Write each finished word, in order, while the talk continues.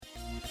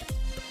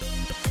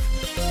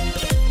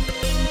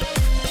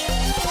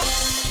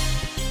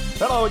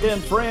Hello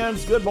again,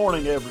 friends. Good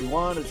morning,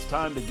 everyone. It's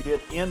time to get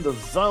in the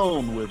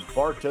zone with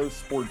Bartow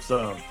Sports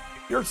Zone,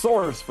 your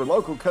source for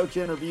local coach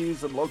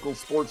interviews and local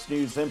sports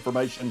news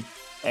information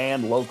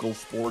and local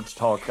sports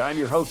talk. I'm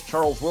your host,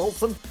 Charles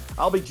Wilson.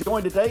 I'll be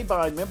joined today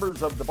by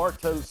members of the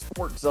Bartow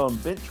Sports Zone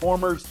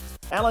Benchwarmers.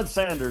 Alan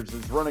Sanders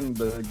is running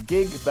the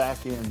gig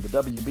back in the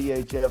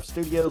WBHF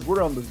studios.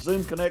 We're on the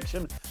Zoom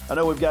connection. I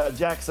know we've got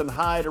Jackson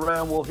Hyde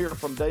around. We'll hear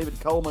from David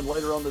Coleman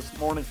later on this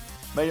morning,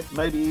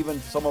 maybe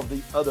even some of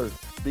the other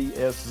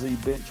BSZ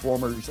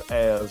Benchwarmers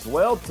as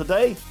well.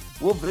 Today,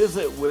 we'll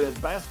visit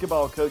with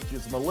basketball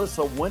coaches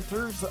Melissa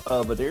Winters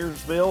of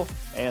Adairsville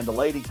and the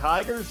Lady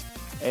Tigers,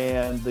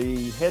 and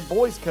the head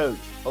boys coach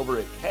over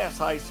at Cass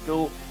High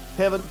School,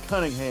 Kevin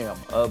Cunningham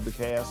of the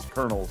Cass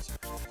Colonels.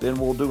 Then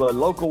we'll do a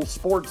local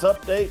sports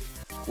update.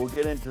 We'll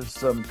get into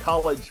some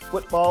college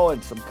football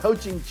and some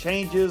coaching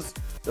changes,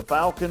 the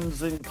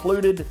Falcons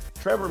included,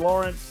 Trevor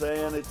Lawrence,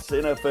 and it's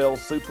NFL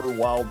Super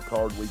Wild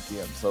Card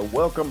Weekend. So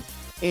welcome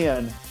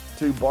in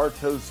to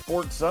Bartow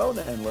Sports Zone,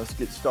 and let's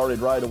get started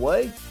right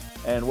away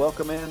and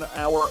welcome in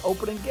our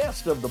opening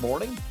guest of the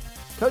morning,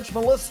 Coach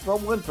Melissa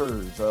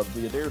Winters of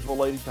the Adairsville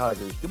Lady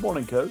Tigers. Good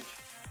morning, Coach.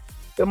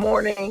 Good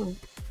morning.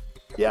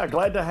 Yeah,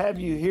 glad to have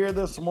you here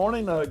this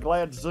morning.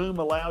 Glad Zoom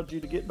allowed you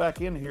to get back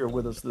in here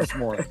with us this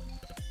morning.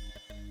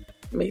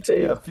 Me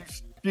too. Yeah, a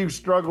few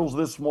struggles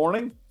this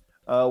morning.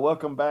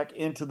 Welcome back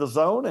into the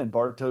zone and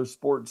Bartow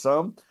Sports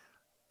Zone.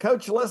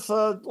 Coach, let's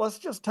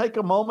just take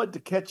a moment to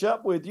catch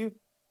up with you.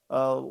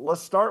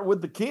 Let's start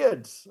with the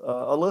kids.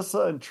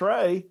 Alyssa and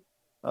Trey,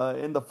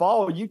 in the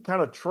fall, you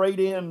kind of trade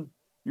in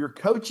your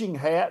coaching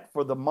hat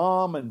for the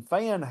mom and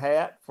fan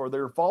hat for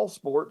their fall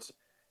sports.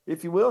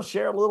 If you will,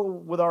 share a little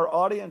with our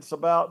audience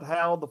about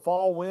how the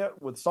fall went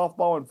with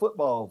softball and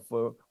football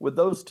with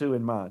those two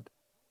in mind.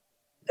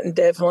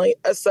 Definitely.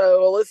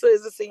 So Alyssa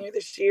is a senior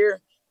this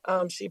year.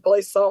 She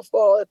plays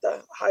softball at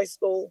the high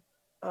school.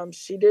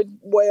 She did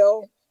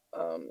well.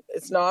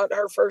 It's not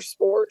her first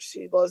sport.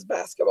 She loves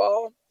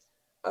basketball.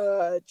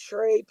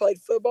 Trey played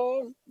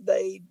football.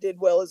 They did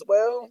well as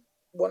well.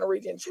 Won a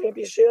region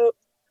championship.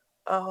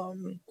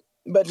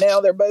 But now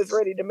they're both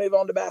ready to move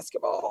on to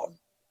basketball.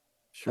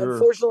 Sure.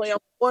 Unfortunately,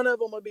 one of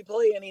them will be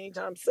playing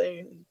anytime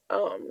soon.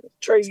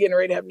 Trey's getting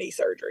ready to have knee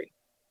surgery.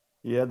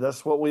 Yeah,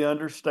 that's what we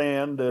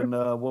understand, and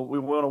we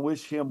want to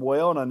wish him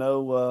well. And I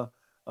know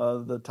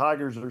the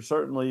Tigers are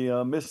certainly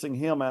missing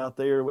him out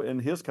there in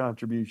his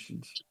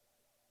contributions.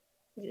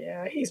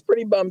 Yeah, he's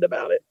pretty bummed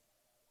about it.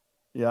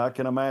 Yeah, I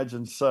can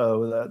imagine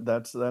so.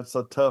 That's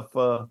a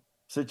tough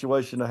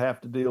situation to have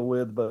to deal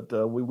with,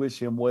 but we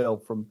wish him well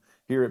from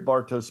here at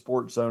Bartow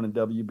Sports Zone and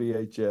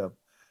WBHF.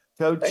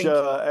 Coach,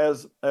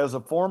 as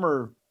a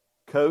former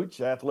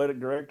coach, athletic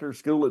director,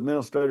 school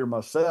administrator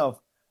myself,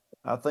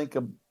 I think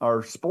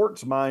our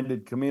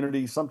sports-minded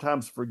community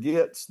sometimes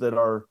forgets that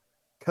our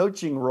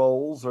coaching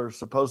roles are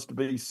supposed to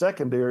be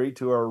secondary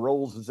to our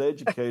roles as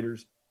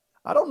educators.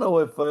 I don't know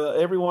if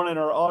everyone in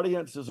our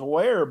audience is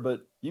aware,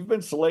 but you've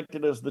been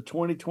selected as the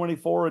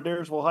 2024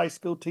 Adairsville High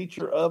School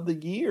Teacher of the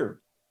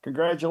Year.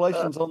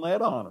 Congratulations on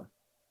that honor.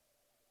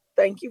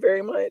 Thank you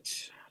very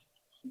much.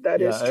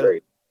 That is true.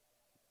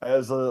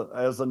 As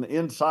an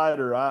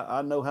insider,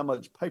 I know how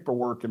much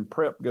paperwork and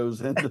prep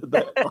goes into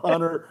that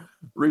honor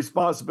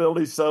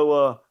responsibility.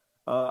 So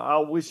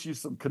I'll wish you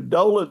some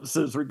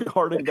condolences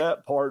regarding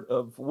that part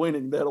of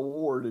winning that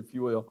award, if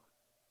you will.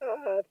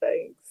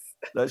 Thanks.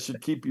 That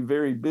should keep you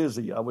very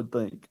busy, I would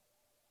think.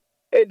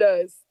 It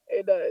does.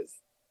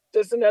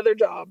 Just another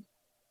job.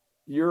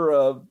 You're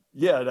to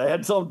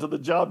add something to the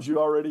jobs you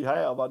already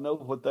have. I know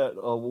what that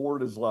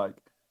award is like.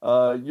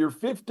 You're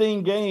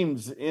 15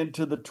 games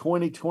into the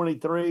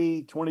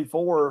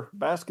 2023-24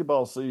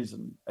 basketball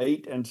season,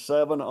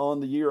 8-7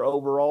 on the year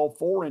overall,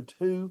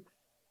 4-2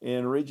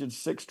 in Region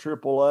 6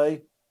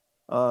 AAA.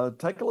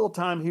 Take a little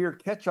time here,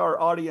 catch our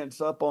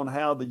audience up on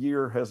how the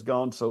year has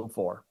gone so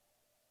far.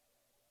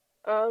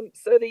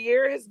 So the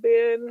year has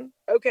been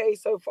okay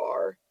so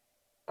far.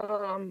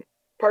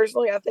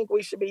 Personally, I think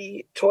we should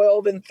be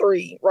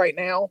 12-3 right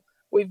now.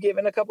 We've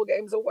given a couple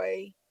games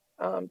away.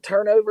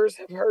 Turnovers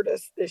have hurt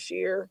us this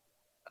year.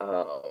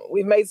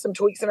 We've made some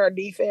tweaks in our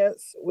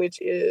defense,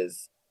 which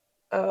is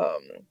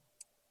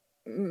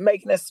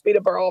making us speed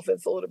up our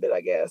offense a little bit,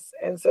 I guess.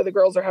 And so the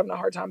girls are having a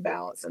hard time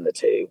balancing the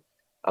two.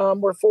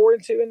 We're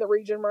 4-2 in the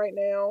region right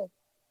now.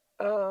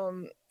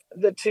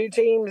 The two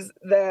teams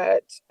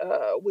that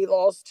we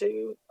lost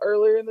to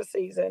earlier in the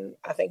season,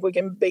 I think we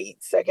can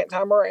beat second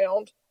time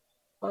around.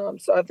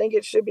 So I think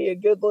it should be a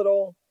good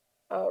little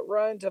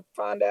run to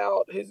find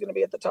out who's going to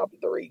be at the top of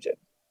the region.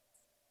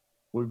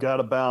 We've got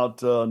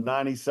about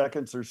 90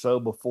 seconds or so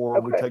before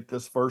we take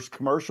this first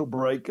commercial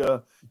break.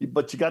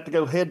 But you got to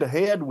go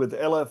head-to-head with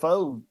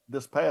LFO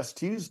this past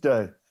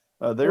Tuesday.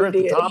 They're at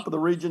the top of the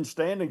region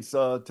standings.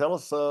 Tell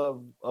us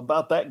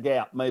about that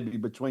gap maybe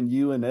between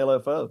you and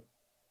LFO.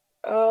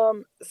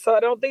 So I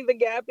don't think the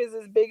gap is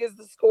as big as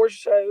the score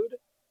showed.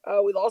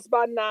 We lost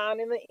by 9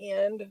 in the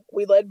end.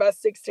 We led by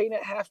 16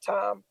 at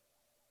halftime.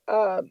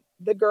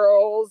 The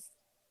girls,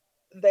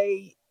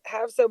 they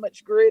have so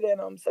much grit in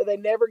them, so they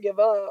never give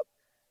up.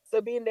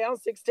 So being down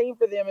 16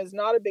 for them is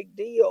not a big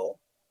deal.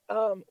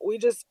 We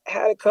just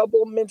had a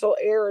couple mental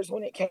errors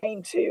when it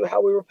came to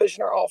how we were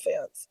pushing our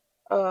offense.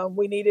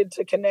 We needed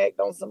to connect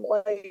on some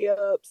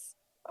layups,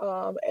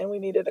 and we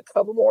needed a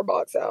couple more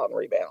box out and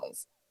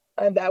rebounds.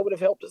 And that would have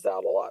helped us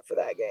out a lot for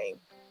that game.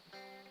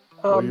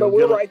 But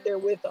we're right there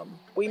with them.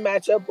 We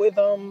match up with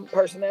them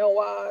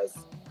personnel-wise.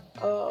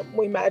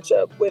 We match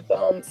up with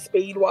them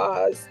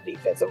speed-wise,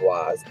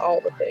 defensive-wise,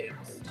 all the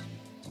things.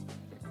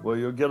 Well,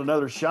 you'll get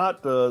another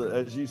shot,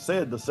 as you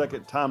said, the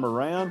second time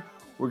around.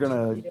 We're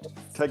going to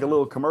take a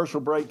little commercial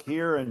break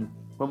here, and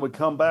when we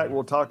come back,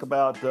 we'll talk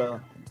about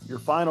your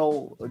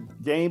final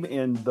game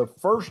in the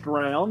first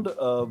round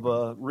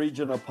of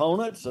region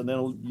opponents, and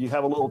then you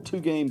have a little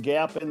 2-game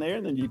gap in there,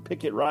 and then you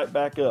pick it right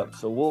back up.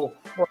 So we'll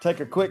take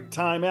a quick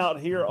time out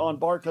here on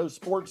Bartow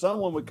Sports Zone.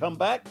 When we come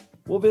back,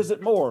 we'll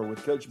visit more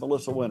with Coach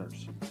Melissa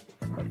Winters.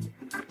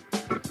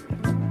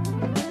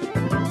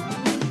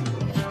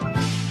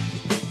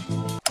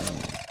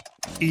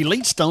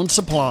 Elite Stone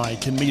Supply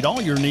can meet all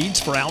your needs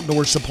for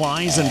outdoor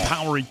supplies and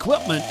power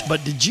equipment,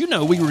 but did you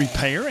know we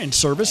repair and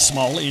service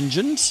small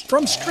engines?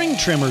 From string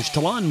trimmers to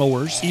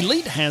lawnmowers,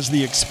 Elite has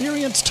the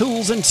experience,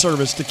 tools, and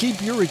service to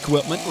keep your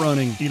equipment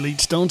running. Elite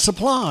Stone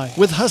Supply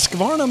with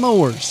Husqvarna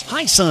mowers,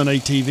 High Sun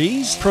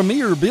ATVs,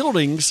 Premier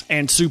buildings,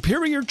 and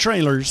superior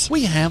trailers.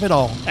 We have it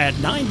all at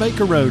 9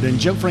 Baker Road and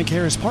Joe Frank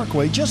Harris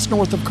Parkway, just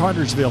north of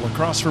Cartersville,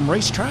 across from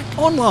Racetrack.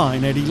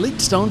 Online at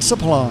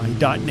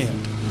EliteStoneSupply.net.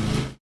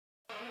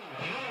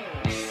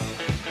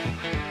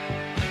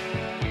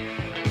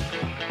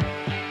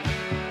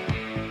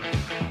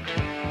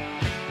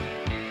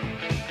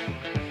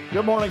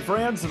 Good morning,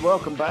 friends, and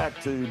welcome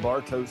back to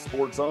Bartow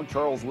Sports Zone.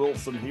 Charles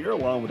Wilson here,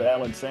 along with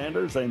Alan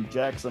Sanders and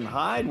Jackson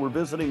Hyde. We're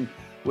visiting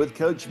with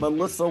Coach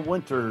Melissa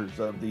Winters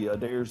of the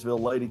Adairsville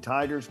Lady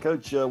Tigers.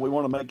 Coach, we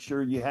want to make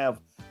sure you have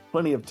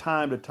plenty of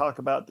time to talk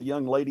about the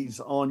young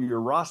ladies on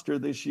your roster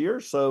this year.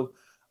 So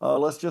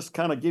let's just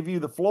kind of give you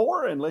the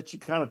floor and let you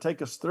kind of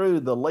take us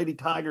through the Lady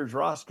Tigers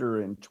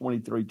roster in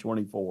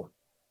 23-24.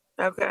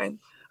 Okay.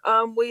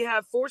 We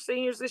have 4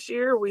 seniors this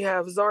year. We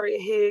have Zaria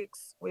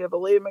Hicks, we have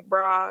Aaliyah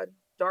McBride,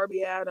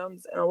 Darby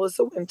Adams, and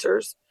Alyssa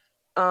Winters.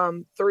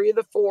 3 of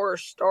the 4 are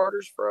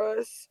starters for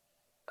us.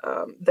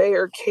 They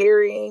are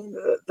carrying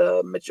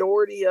the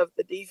majority of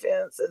the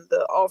defense and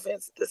the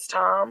offense at this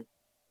time.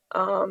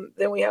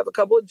 Then we have a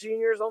couple of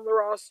juniors on the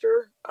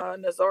roster,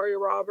 Nazaria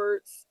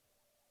Roberts,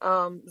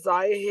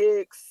 Zaya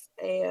Hicks,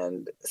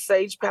 and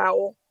Sage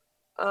Powell.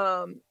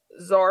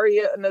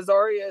 Nazaria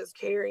is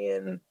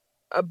carrying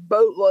a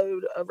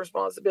boatload of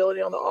responsibility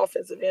on the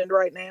offensive end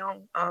right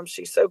now.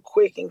 She's so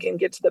quick and can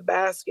get to the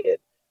basket.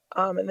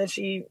 And then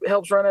she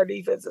helps run our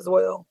defense as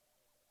well.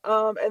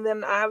 And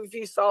then I have a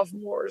few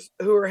sophomores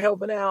who are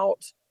helping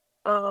out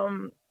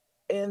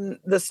in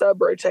the sub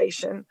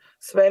rotation.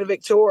 Savannah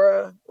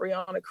Victoria,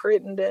 Rihanna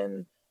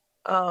Crittenden,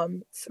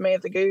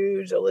 Samantha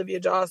Gouge, Olivia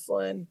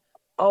Jocelyn.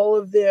 All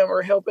of them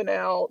are helping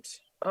out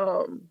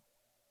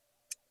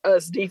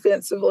us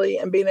defensively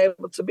and being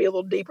able to be a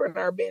little deeper in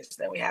our bench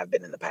than we have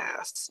been in the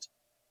past.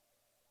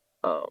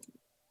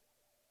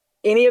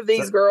 Any of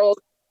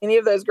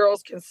those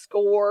girls can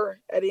score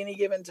at any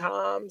given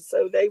time,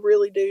 so they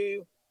really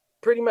do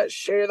pretty much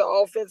share the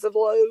offensive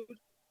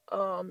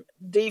load.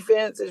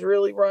 Defense is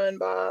really run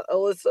by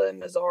Alyssa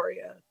and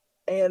Nazaria,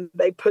 and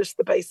they push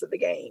the pace of the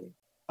game.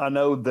 I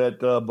know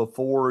that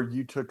before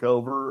you took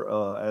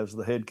over as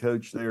the head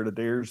coach there at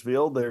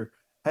Adairsville, there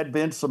had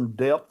been some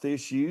depth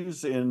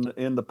issues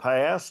in the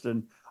past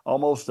and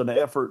almost an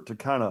effort to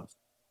kind of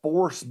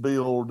force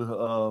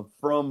build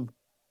from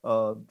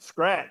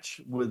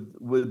scratch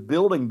with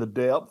building the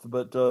depth,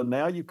 but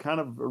now you kind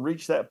of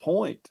reached that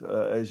point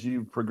as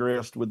you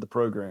progressed with the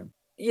program.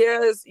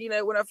 Yes,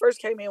 when I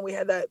first came in, we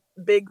had that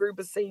big group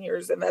of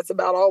seniors, and that's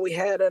about all we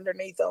had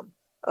underneath them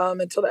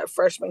until that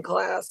freshman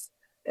class.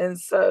 And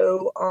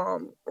so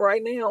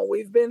right now,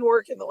 we've been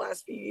working the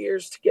last few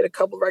years to get a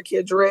couple of our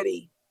kids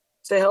ready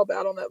to help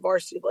out on that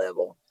varsity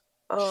level,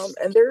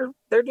 and they're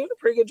doing a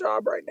pretty good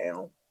job right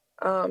now.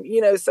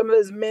 Some of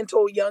those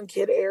mental young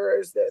kid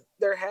errors that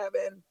they're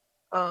having,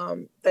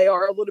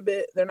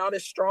 they're not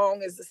as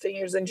strong as the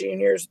seniors and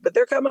juniors, but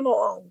they're coming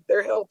along.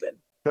 They're helping.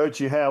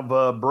 Coach, you have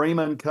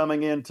Bremen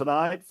coming in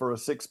tonight for a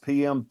 6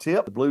 p.m.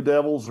 tip. The Blue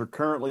Devils are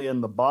currently in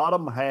the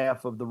bottom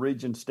half of the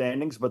region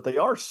standings, but they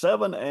are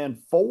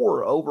 7-4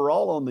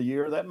 overall on the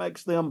year. That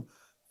makes them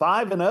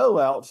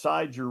 5-0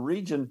 outside your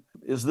region.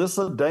 Is this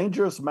a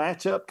dangerous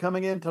matchup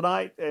coming in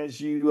tonight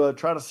as you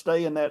try to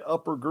stay in that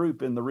upper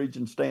group in the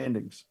region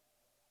standings?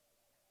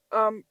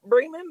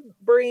 Bremen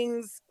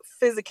brings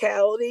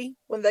physicality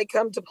when they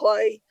come to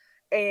play,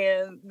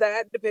 and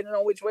that, depending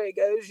on which way it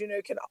goes,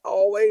 can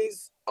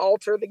always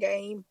alter the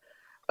game.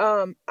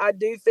 I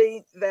do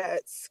think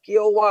that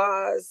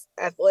skill-wise,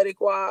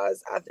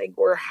 athletic-wise, I think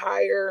we're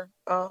higher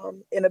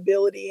in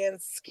ability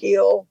and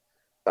skill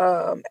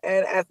and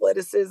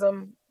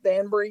athleticism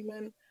than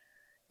Bremen.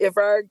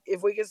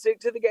 If we can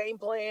stick to the game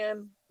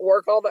plan,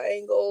 work all the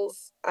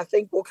angles, I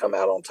think we'll come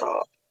out on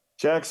top.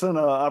 Jackson,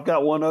 I've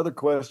got one other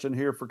question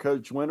here for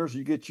Coach Winters.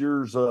 You get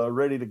yours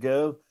ready to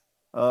go.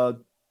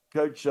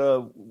 Coach,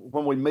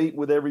 when we meet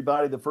with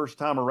everybody the first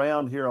time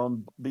around here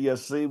on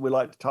BSC, we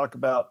like to talk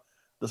about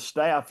the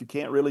staff. You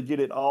can't really get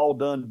it all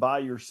done by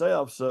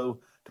yourself.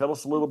 So tell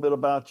us a little bit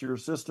about your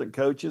assistant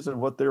coaches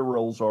and what their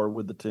roles are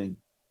with the team.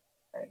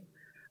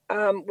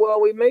 Well,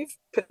 we moved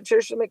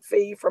Patricia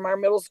McPhee from our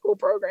middle school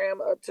program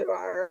up to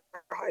our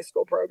high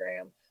school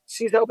program.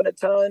 She's helping a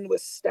ton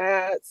with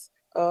stats,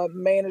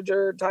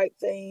 manager type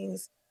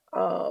things.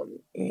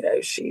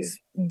 She's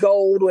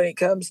gold when it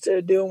comes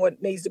to doing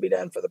what needs to be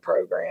done for the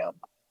program.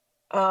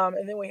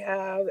 And then we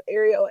have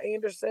Ariel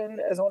Anderson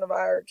as one of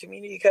our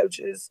community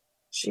coaches.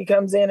 She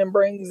comes in and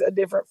brings a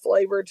different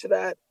flavor to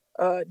that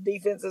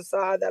defensive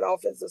side, that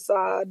offensive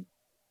side.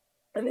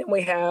 And then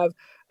we have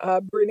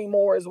Brittany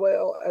Moore as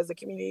well as a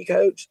community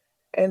coach.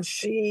 And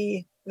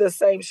she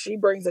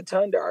brings a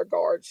ton to our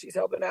guards. She's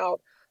helping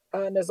out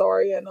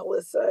Nazaria and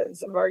Alyssa and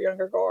some of our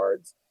younger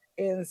guards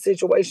in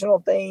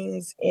situational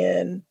things,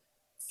 in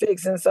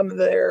fixing some of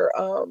their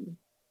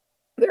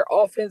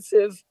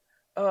offensive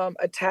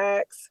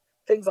attacks,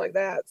 things like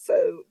that.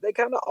 So they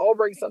kind of all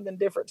bring something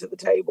different to the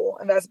table,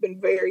 and that's been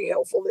very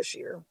helpful this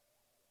year.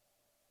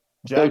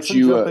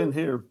 Jackson, jump in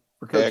here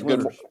for Coach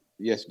Winters.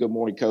 Yes, good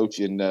morning, Coach.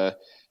 And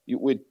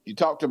you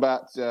talked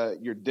about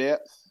your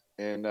depth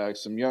and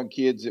some young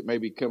kids that may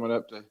be coming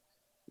up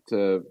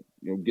to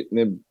getting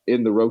them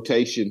in the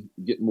rotation,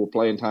 getting more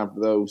playing time for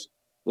those.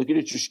 Looking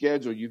at your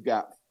schedule, you've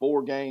got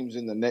 4 games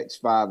in the next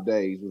 5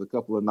 days with a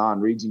couple of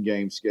non-region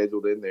games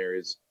scheduled in there.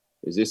 Is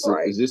this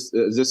right? Is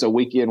this a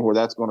weekend where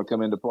that's going to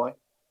come into play?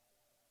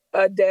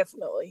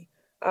 Definitely.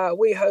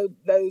 We hope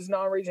those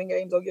non-region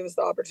games will give us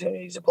the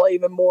opportunity to play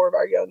even more of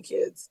our young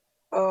kids,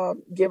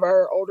 give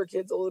our older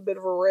kids a little bit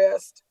of a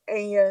rest,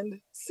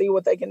 and see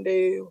what they can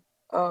do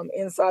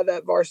inside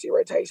that varsity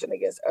rotation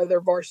against other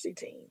varsity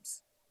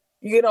teams.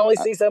 You can only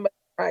see so much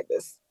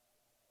practice.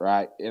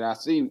 Right. And I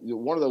see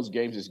one of those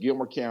games is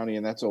Gilmer County,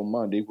 and that's on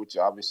Monday, which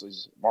obviously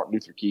is Martin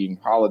Luther King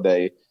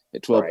holiday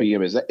at 12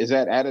 p.m. Is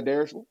that at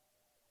Adairsville?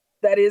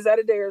 That is at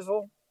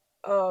Adairsville.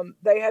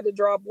 They had to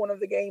drop one of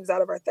the games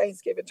out of our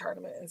Thanksgiving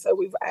tournament, and so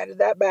we've added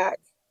that back.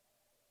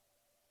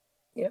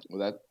 Yeah.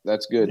 Well,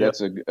 that's good. Yep.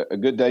 That's a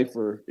good day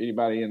for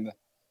anybody in the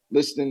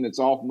listening that's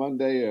off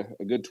Monday.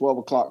 A good 12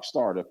 o'clock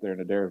start up there in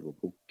Adairsville.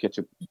 We'll catch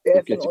up.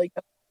 Definitely.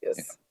 Yes.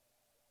 Yeah.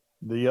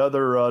 The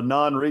other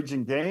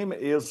non-region game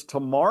is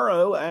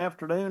tomorrow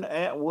afternoon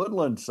at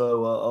Woodland.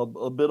 So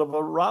a bit of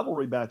a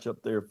rivalry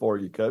matchup there for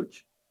you,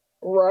 Coach.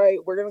 Right.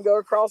 We're going to go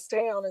across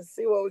town and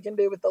see what we can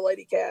do with the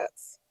Lady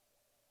Cats.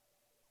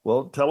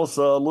 Well, tell us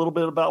a little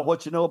bit about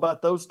what you know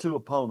about those two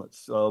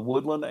opponents,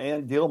 Woodland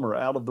and Gilmer,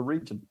 out of the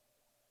region.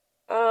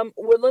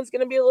 Woodland's going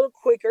to be a little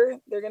quicker.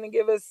 They're going to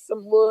give us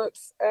some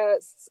looks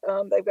at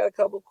they've got a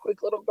couple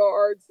quick little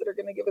guards that are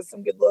going to give us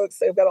some good looks.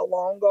 They've got a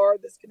long guard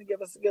that's going to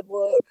give us a good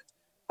look.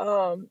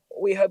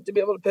 We hope to be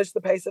able to push the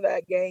pace of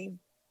that game.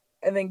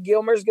 And then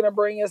Gilmer's going to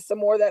bring us some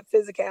more of that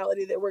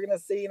physicality that we're going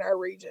to see in our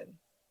region,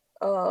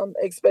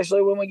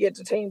 especially when we get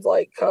to teams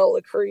like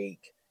Cullah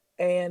Creek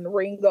and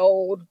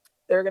Ringgold.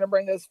 They're going to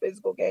bring those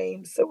physical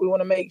games. So we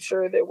want to make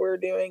sure that we're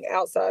doing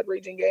outside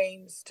region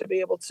games to be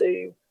able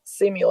to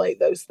simulate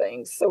those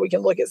things so we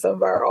can look at some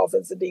of our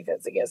offense and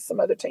defense against some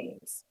other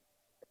teams.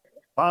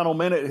 Final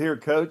minute here,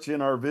 Coach,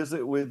 in our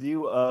visit with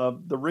you.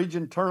 The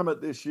region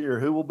tournament this year,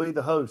 who will be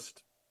the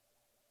host?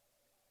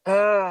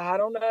 I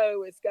don't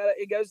know.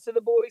 It goes to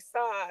the boys'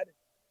 side.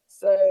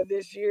 So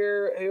this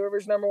year,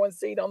 whoever's number 1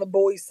 seed on the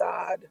boys'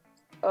 side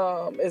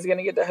is going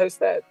to get to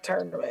host that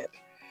tournament.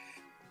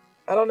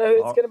 I don't know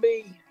who it's going to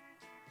be.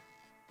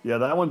 Yeah,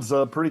 that one's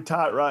pretty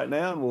tight right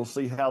now, and we'll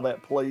see how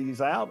that plays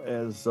out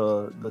as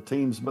the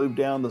teams move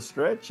down the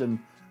stretch. And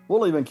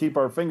we'll even keep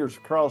our fingers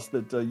crossed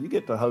that you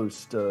get to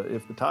host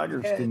if the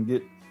Tigers can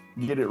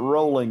get it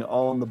rolling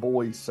on the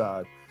boys'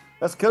 side.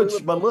 That's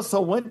Coach Melissa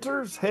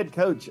Winters, head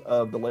coach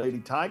of the Lady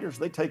Tigers.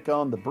 They take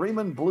on the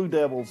Bremen Blue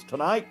Devils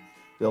tonight.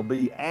 They'll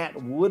be at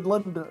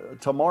Woodland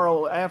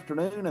tomorrow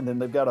afternoon, and then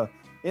they've got a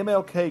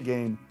MLK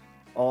game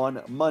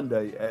on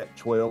Monday at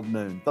 12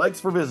 noon. Thanks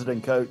for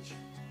visiting, Coach.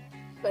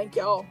 Thank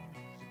y'all.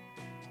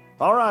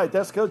 All right,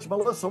 that's Coach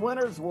Melissa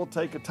Winters. We'll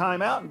take a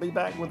timeout and be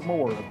back with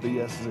more of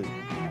BSZ.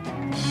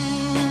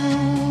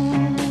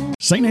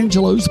 St.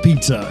 Angelo's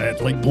Pizza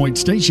at Lake Point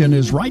Station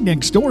is right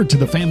next door to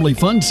the Family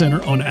Fun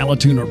Center on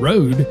Allatoona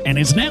Road and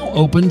is now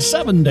open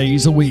 7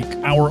 days a week.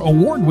 Our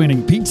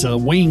award-winning pizza,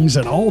 wings,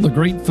 and all the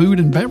great food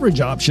and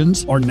beverage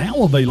options are now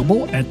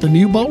available at the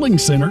new bowling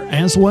center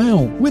as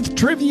well. With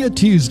Trivia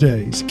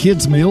Tuesdays,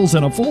 kids' meals,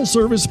 and a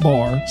full-service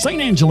bar, St.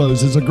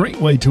 Angelo's is a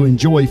great way to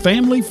enjoy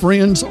family,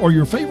 friends, or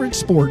your favorite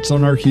sports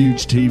on our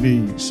huge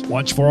TVs.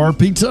 Watch for our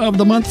Pizza of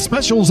the Month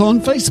specials on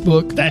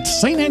Facebook. That's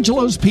St.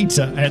 Angelo's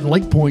Pizza at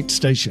Lake Point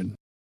Station.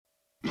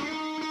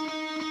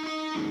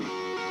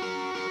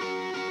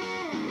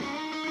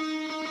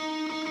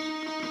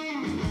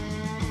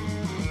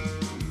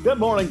 Good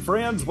morning,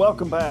 friends.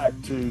 Welcome back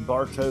to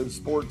Bartow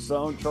Sports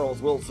Zone.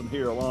 Charles Wilson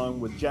here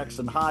along with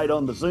Jackson Hyde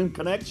on the Zoom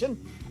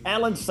connection.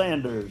 Alan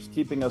Sanders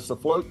keeping us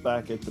afloat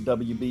back at the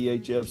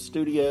WBHF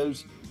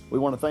studios. We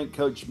want to thank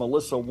Coach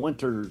Melissa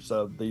Winters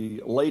of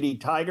the Lady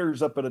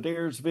Tigers up at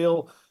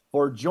Adairsville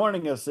for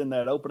joining us in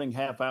that opening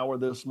half hour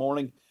this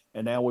morning.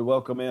 And now we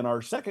welcome in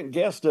our second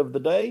guest of the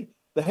day,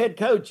 the head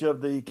coach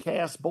of the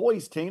Cass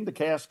boys team, the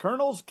Cass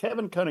Colonels,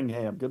 Kevin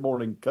Cunningham. Good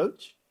morning,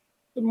 Coach.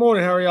 Good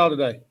morning. How are y'all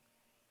today?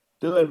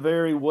 Doing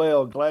very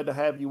well. Glad to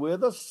have you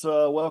with us.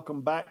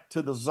 Welcome back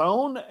to the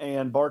Zone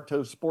and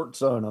Bartow Sports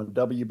Zone on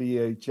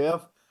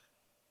WBHF.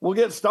 We'll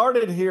get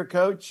started here,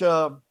 Coach.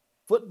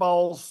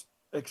 Football's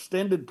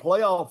extended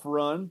playoff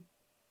run,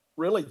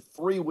 really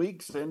 3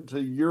 weeks into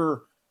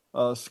your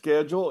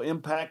schedule,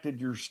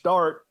 impacted your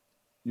start.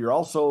 You're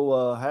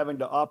also having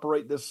to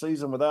operate this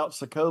season without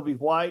Sokovie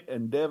White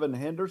and Devin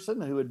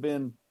Henderson, who had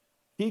been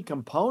key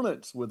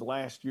components with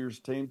last year's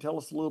team. Tell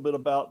us a little bit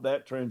about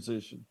that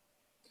transition.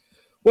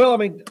 Well, I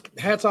mean,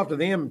 hats off to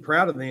them and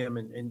proud of them.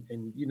 And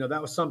you know,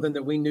 that was something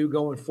that we knew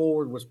going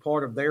forward was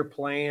part of their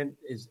plan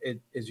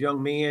as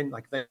young men.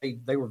 Like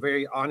they were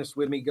very honest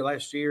with me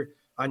last year.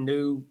 I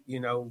knew, you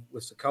know,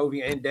 with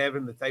Sokovie and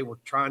Devin that they were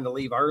trying to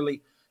leave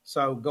early.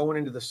 So going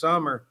into the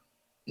summer,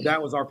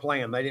 that was our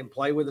plan. They didn't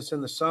play with us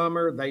in the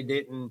summer. They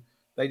didn't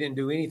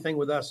do anything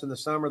with us in the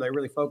summer. They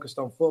really focused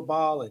on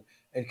football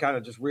and kind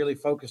of just really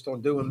focused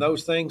on doing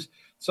those things.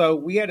 So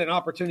we had an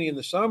opportunity in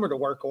the summer to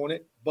work on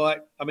it.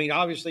 But, I mean,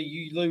 obviously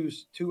you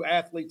lose two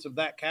athletes of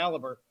that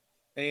caliber,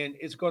 and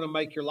it's going to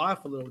make your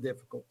life a little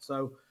difficult.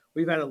 So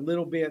we've had a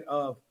little bit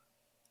of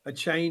a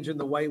change in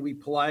the way we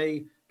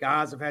play.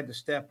 Guys have had to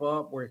step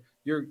up where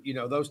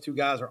those two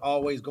guys are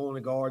always going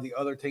to guard the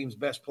other team's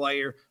best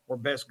player or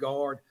best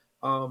guard.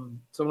 Some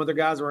other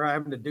guys are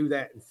having to do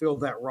that and fill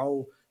that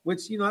role,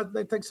 which, you know,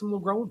 they take some little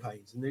growing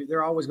pains, and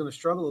they're always going to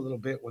struggle a little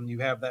bit when you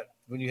have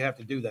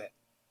to do that.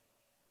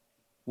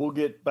 We'll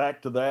get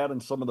back to that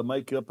and some of the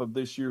makeup of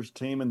this year's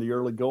team in the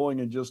early going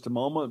in just a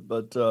moment.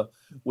 But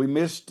we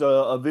missed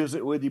a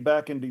visit with you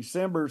back in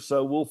December,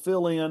 so we'll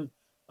fill in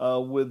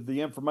with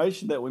the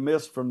information that we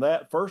missed from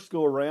that first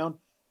go around.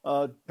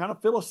 Kind of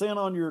fill us in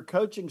on your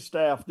coaching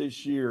staff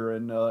this year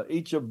and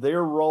each of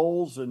their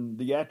roles and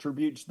the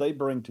attributes they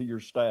bring to your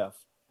staff.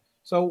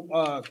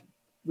 So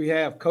we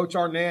have Coach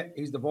Arnett.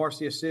 He's the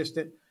varsity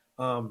assistant.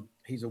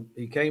 He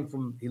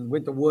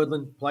went to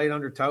Woodland, played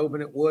under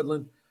Tobin at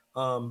Woodland.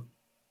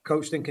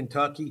 Coached in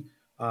Kentucky,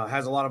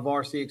 has a lot of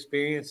varsity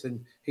experience,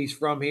 and he's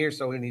from here.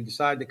 So when he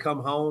decided to come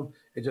home,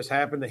 it just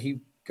happened that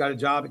he got a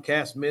job at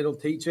Cass Middle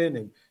teaching,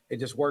 and it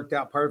just worked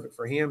out perfect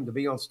for him to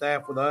be on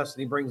staff with us, and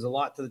he brings a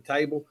lot to the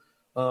table.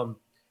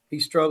 He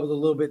struggled a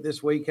little bit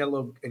this week, got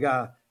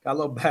a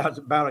little bout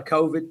of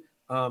COVID,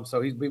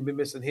 so we've been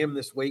missing him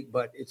this week.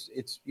 But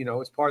it's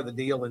part of the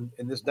deal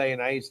in this day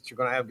and age that you're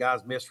going to have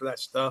guys miss for that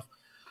stuff.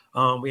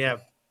 We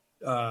have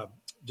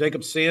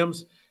Jacob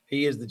Sims.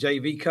 He is the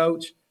JV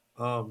coach.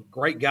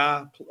 Great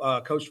guy,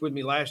 coached with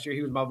me last year.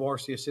 He was my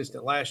varsity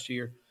assistant last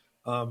year.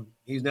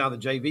 He's now the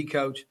JV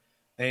coach,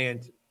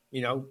 and,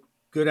 you know,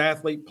 good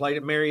athlete,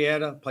 played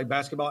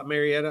basketball at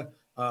Marietta,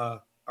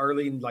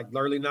 early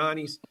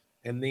 90s,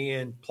 and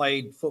then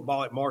played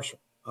football at Marshall.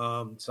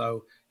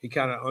 So he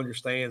kind of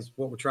understands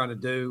what we're trying to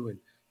do, and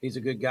he's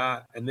a good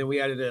guy. And then we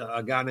added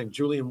a guy named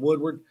Julian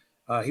Woodward.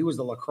 He was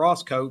the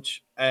lacrosse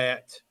coach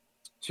at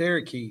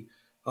Cherokee,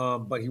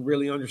 but he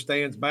really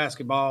understands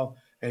basketball,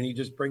 and he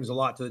just brings a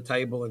lot to the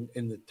table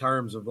in the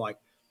terms of like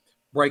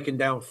breaking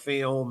down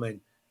film and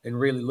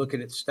really looking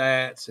at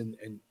stats and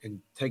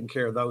taking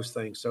care of those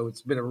things. So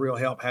it's been a real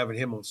help having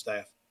him on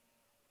staff.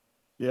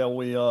 Yeah,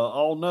 we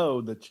all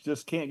know that you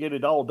just can't get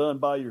it all done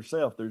by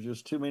yourself. There's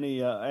just too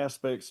many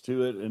aspects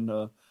to it,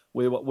 and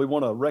we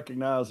want to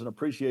recognize and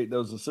appreciate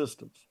those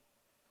assistants.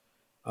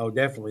 Oh,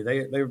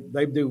 definitely.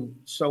 They do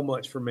so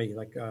much for me.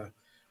 Like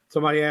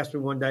somebody asked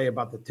me one day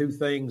about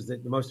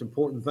the most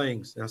important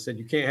things. And I said,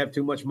 you can't have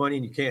too much money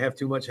and you can't have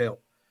too much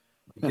help.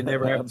 You can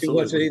never have too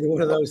much of either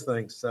one of those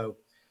things. So,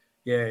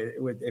 yeah,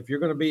 if you're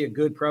going to be a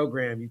good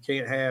program, you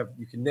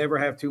can never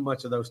have too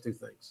much of those two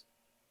things.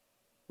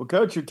 Well,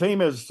 Coach, your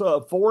team is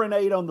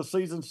 4-8 on the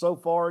season so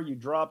far. You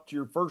dropped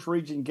your first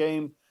region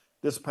game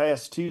this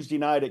past Tuesday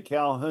night at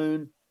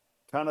Calhoun.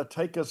 Kind of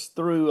take us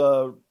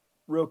through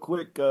real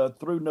quick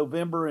through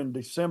November and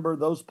December,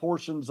 those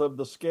portions of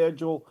the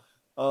schedule.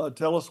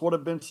 Tell us what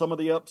have been some of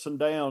the ups and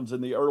downs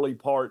in the early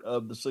part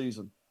of the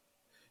season.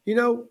 You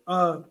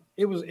know,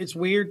 it's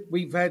weird.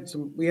 We had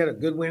a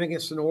good win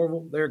against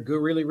Norville. They're a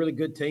good, really, really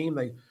good team.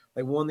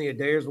 They won the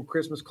Adairsville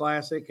Christmas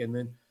Classic, and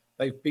then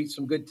they beat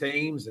some good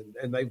teams,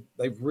 and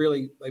they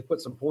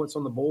put some points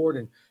on the board.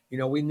 And, you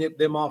know, we nipped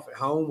them off at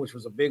home, which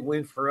was a big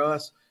win for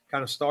us,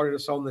 kind of started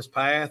us on this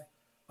path.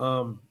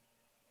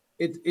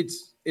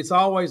 It's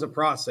always a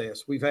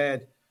process. We've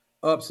had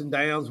ups and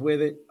downs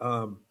with it.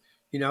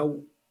 You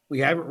know, we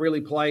haven't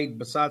really played,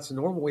 besides the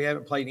Normal, we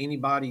haven't played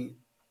anybody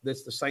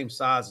that's the same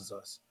size as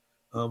us.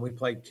 We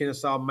played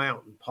Kennesaw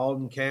Mountain,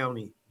 Paulding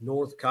County,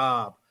 North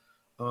Cobb,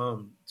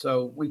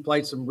 So we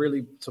played some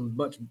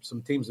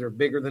teams that are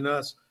bigger than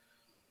us.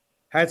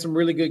 Had some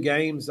really good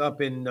games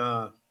up in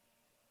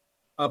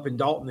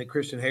Dalton at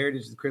Christian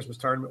Heritage, the Christmas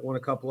tournament. Won a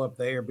couple up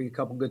there, beat a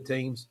couple good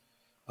teams.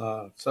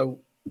 So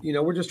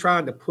we're just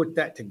trying to put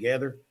that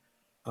together.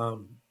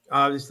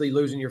 Obviously,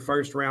 losing your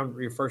first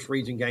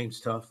region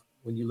game's tough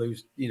when you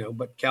lose.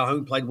 But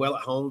Calhoun played well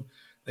at home.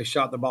 They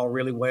shot the ball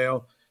really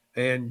well,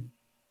 and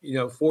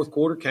fourth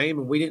quarter came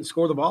and we didn't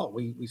score the ball.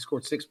 We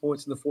scored 6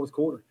 points in the fourth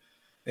quarter.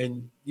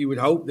 And you would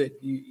hope that,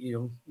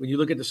 when you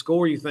look at the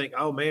score, you think,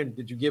 oh, man,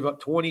 did you give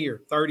up 20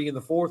 or 30 in the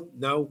fourth?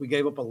 No, we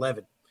gave up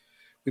 11.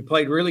 We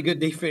played really good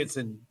defense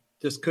and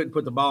just couldn't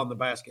put the ball in the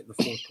basket in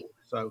the fourth quarter.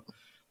 So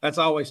that's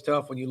always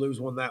tough when you lose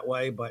one that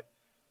way. But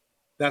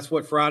that's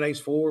what Friday's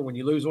for. When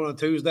you lose one on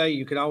Tuesday,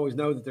 you can always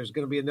know that there's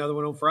going to be another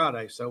one on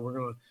Friday. So we're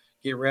going to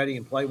get ready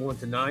and play one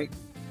tonight,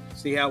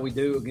 see how we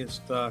do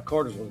against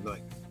Cartersville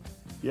tonight.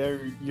 Yeah,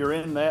 you're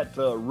in that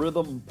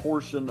rhythm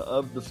portion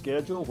of the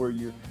schedule where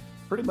you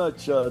pretty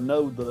much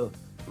know the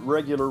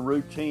regular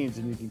routines,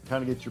 and you can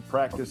kind of get your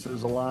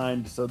practices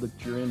aligned so that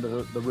you're into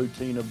the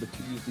routine of the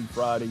Tuesday,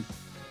 Friday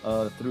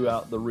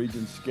throughout the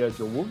region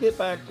schedule. We'll get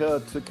back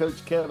to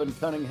Coach Kevin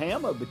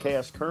Cunningham of the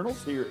Cass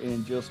Colonels here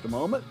in just a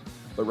moment.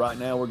 But right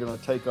now we're going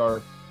to take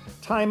our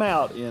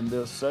timeout in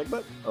this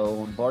segment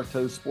on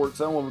Bartow Sports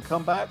Zone. When we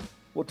come back,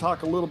 we'll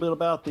talk a little bit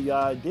about the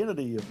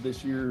identity of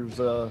this year's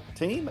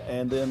team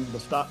and then the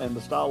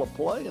style of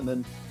play, and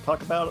then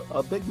talk about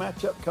a big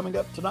matchup coming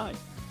up tonight.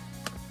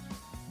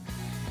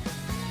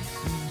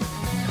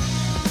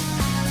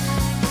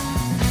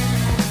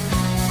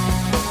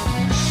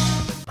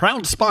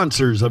 Proud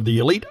sponsors of the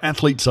Elite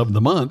Athletes of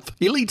the Month,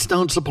 Elite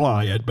Stone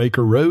Supply at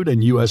Baker Road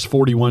and US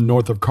 41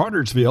 north of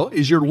Cartersville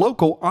is your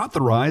local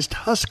authorized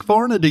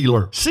Husqvarna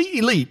dealer. See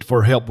Elite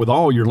for help with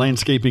all your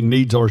landscaping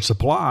needs or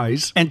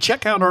supplies, and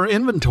check out our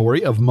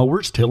inventory of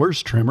mowers,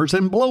 tillers, trimmers,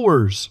 and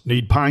blowers.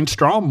 Need pine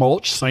straw,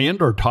 mulch,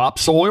 sand, or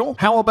topsoil?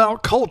 How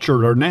about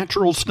cultured or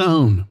natural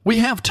stone? We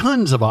have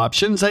tons of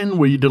options and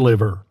we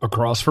deliver.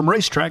 Across from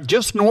Racetrack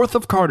just north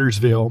of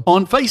Cartersville,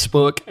 on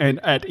Facebook and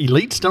at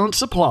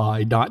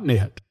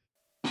EliteStoneSupply.net.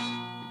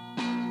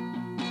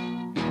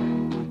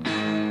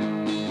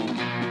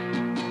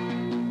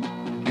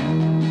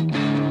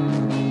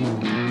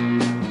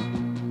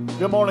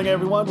 Good morning,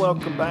 everyone.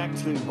 Welcome back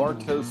to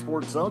Bartow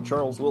Sports Zone.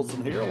 Charles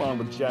Wilson here, along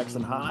with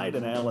Jackson Hyde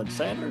and Alan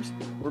Sanders.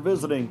 We're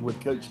visiting with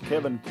Coach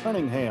Kevin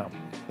Cunningham,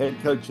 head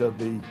coach of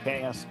the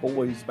Cass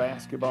boys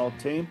basketball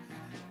team.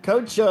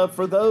 Coach,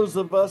 for those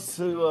of us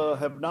who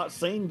have not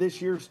seen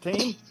this year's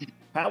team,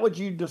 how would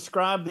you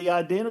describe the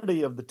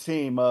identity of the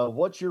team?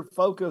 What's your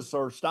focus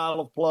or style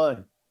of play?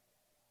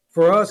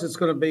 For us, it's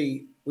going to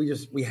be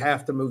we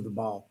have to move the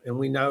ball, and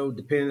we know,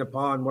 depending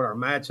upon what our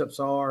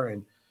matchups are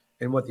and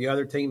what the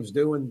other team's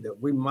doing, that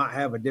we might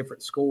have a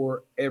different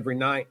score every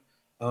night.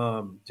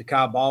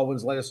 Ja'Kai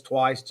Baldwin's led us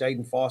twice.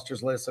 Jaden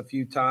Foster's led us a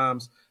few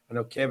times. I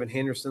know Kevin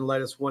Henderson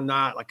led us one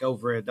night, like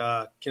over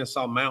at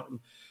Kennesaw Mountain.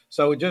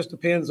 So it just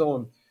depends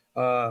on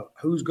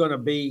who's going to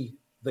be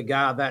the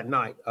guy that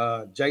night.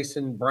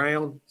 Jason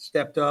Brown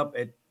stepped up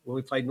when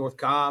we played North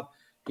Cobb.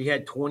 He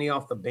had 20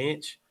 off the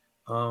bench.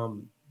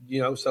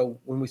 So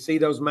when we see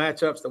those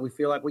matchups that we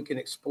feel like we can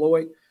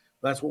exploit,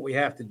 that's what we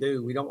have to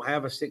do. We don't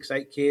have a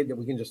 6'8" kid that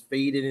we can just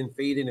feed it and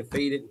feed it and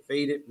feed it and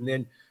feed it. And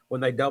then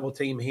when they double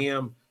team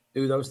him,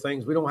 do those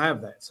things. We don't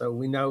have that. So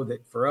we know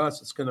that for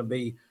us, it's going to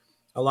be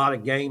a lot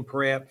of game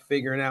prep,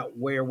 figuring out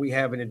where we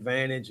have an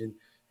advantage. And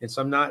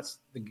some nights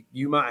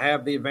you might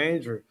have the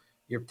advantage or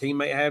your team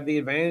may have the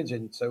advantage.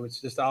 And so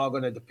it's just all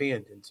going to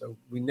depend. And so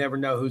we never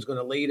know who's going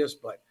to lead us,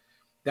 but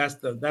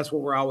that's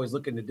what we're always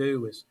looking to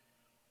do is,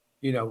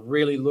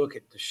 really look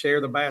to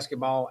share the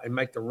basketball and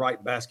make the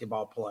right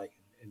basketball play.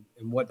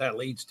 And what that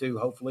leads to,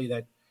 hopefully,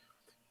 that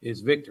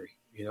is victory,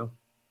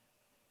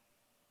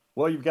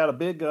 Well, you've got a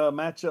big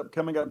matchup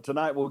coming up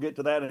tonight. We'll get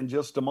to that in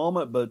just a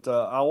moment. But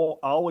I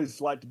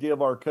always like to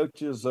give our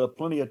coaches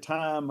plenty of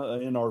time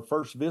in our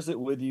first visit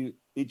with you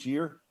each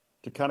year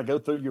to kind of go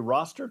through your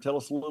roster. Tell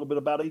us a little bit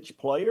about each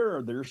player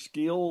or their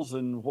skills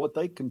and what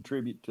they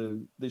contribute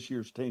to this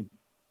year's team.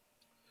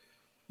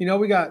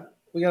 We got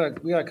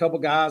a couple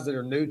guys that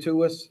are new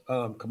to us.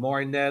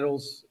 Kamari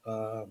Nettles,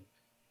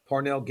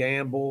 Parnell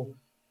Gamble,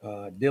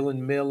 Dylan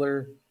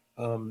Miller.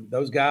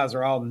 Those guys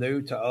are all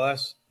new to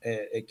us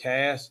at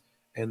Cass,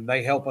 and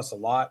they help us a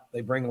lot.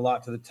 They bring a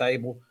lot to the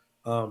table.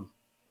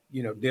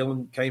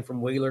 Dylan came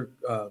from Wheeler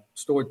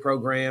Stored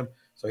program,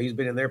 so he's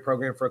been in their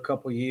program for a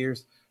couple of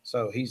years.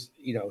 So he's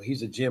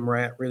a gym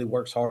rat, really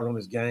works hard on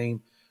his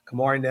game.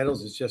 Kamari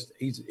Nettles is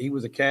he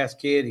was a Cass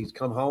kid. He's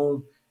come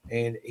home,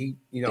 and he's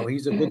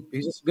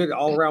just a good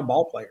all around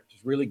ball player,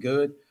 just really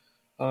good.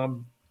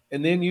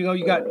 And then,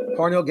 you got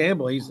Parnell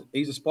Gamble. He's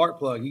a spark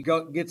plug. He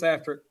gets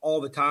after it all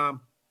the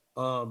time,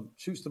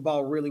 shoots the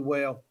ball really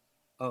well,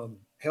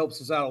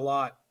 helps us out a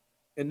lot.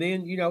 And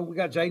then, we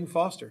got Jaden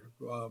Foster.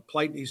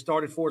 He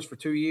started for us for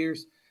 2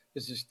 years.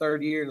 This is his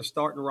third year in the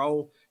starting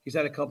role. He's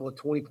had a couple of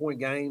 20-point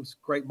games,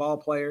 great ball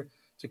player.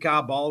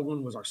 Ja'Kai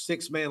Baldwin was our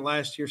sixth man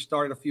last year,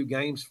 started a few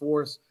games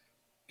for us.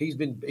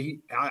 he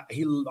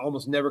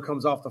almost never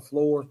comes off the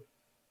floor.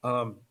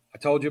 I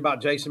told you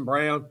about Jason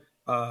Brown,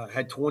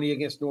 had 20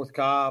 against North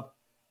Cobb.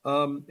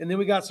 And then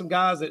we got some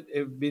guys that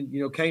have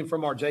been, came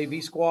from our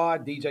JV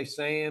squad, DJ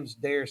Sams,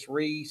 Darius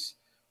Reese.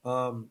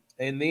 And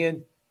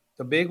then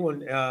the big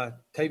one,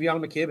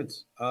 Tavion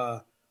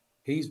McKibbins.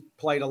 He's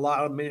played a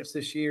lot of minutes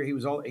this year.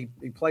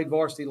 He played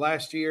varsity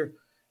last year,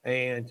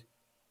 and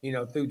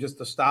through just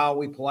the style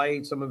we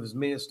played, some of his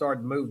minutes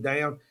started to move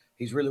down.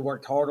 He's really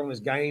worked hard on his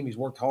game. He's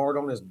worked hard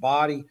on his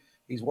body.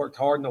 He's worked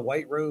hard in the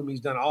weight room. He's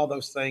done all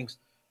those things.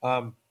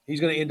 He's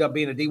going to end up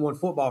being a D1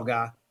 football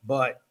guy,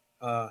 but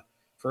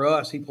for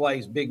us, he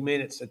plays big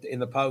minutes in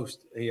the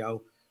post.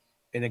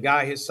 And a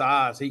guy his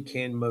size, he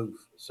can move.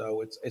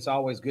 So it's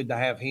always good to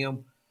have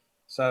him.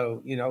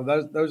 So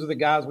those are the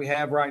guys we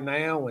have right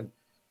now, and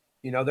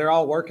they're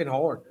all working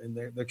hard and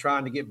they're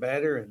trying to get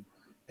better.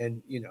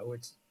 And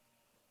it's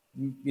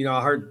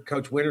I heard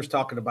Coach Winters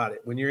talking about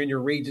it. When you're in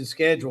your region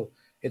schedule,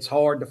 it's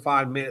hard to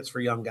find minutes for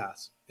young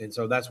guys, and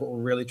so that's what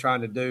we're really trying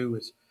to do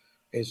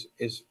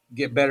is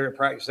get better at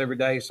practice every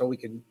day, so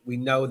we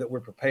know that we're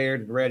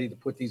prepared and ready to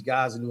put these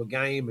guys into a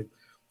game and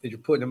that you're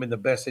putting them in the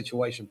best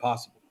situation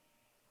possible.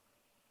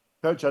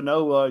 Coach, I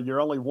know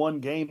you're only one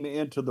game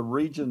into the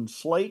region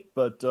slate,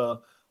 but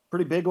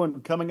pretty big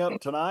one coming up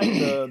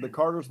tonight. The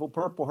Cartersville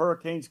Purple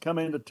Hurricanes come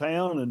into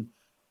town, and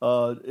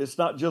it's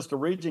not just a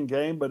region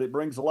game, but it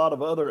brings a lot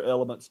of other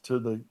elements to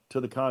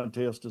the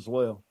contest as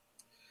well.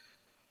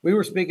 We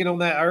were speaking on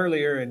that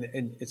earlier, and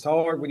it's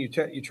hard when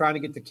you're trying to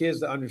get the kids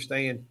to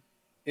understand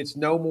it's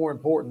no more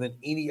important than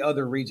any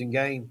other region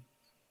game,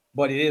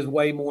 but it is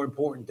way more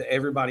important to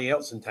everybody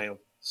else in town.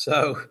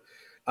 So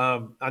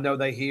I know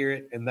they hear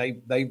it, and I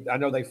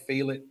know they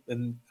feel it,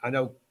 and I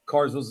know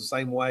Cartersville's the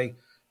same way.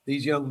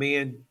 These young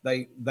men,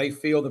 they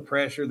feel the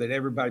pressure that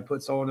everybody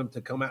puts on them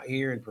to come out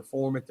here and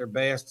perform at their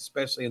best,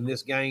 especially in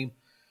this game.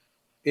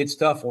 It's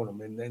tough on them,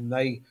 and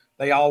they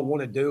all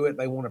want to do it.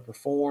 They want to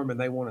perform, and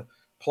they want to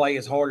play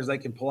as hard as they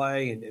can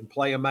play and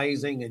play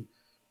amazing. And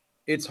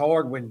it's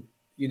hard when,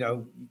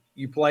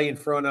 you play in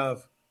front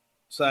of,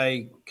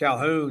 say,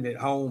 Calhoun at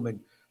home,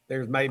 and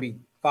there's maybe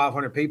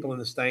 500 people in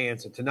the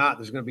stands, and tonight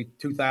there's going to be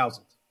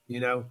 2,000,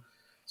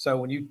 So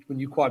when you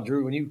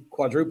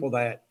quadruple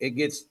that, it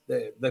gets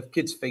the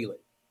kids feel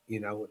it,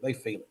 they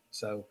feel it.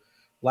 So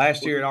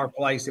last year at our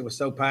place, it was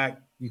so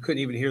packed you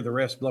couldn't even hear the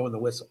refs blowing the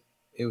whistle.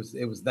 It was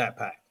that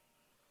packed.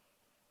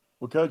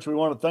 Well, Coach, we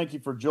want to thank you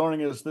for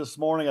joining us this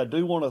morning. I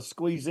do want to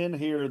squeeze in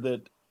here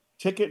that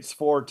tickets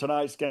for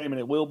tonight's game, and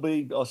it will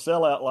be a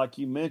sellout like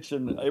you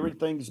mentioned.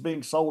 Everything's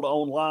being sold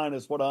online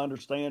is what I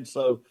understand.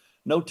 So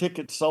no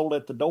tickets sold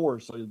at the door.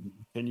 So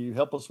can you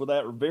help us with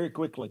that very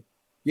quickly?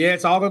 Yeah,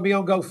 it's all going to be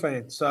on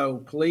GoFan. So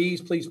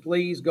please, please,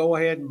 please go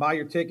ahead and buy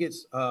your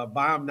tickets. Buy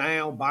them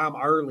now. Buy them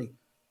early.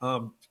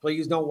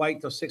 Please don't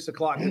wait till 6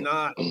 o'clock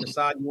tonight and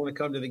decide you want to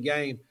come to the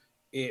game.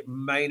 It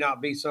may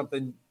not be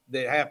something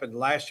that happened.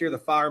 Last year, the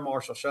fire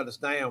marshal shut us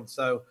down.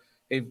 So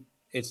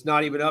it's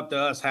not even up to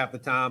us half the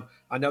time.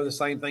 I know the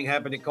same thing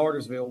happened at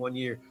Cartersville one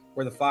year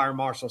where the fire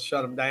marshal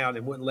shut them down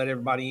and wouldn't let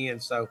everybody in.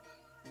 So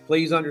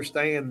please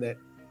understand that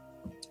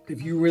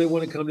if you really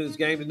want to come to this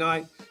game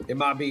tonight, it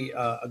might be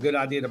a good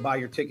idea to buy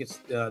your tickets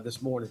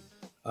this morning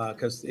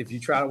because if you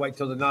try to wait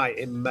till tonight,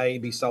 it may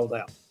be sold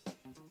out.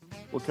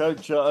 Well,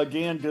 Coach,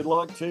 again, good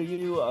luck to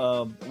you.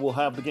 We'll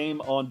have the game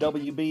on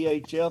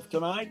WBHF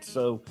tonight,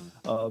 so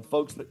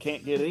folks that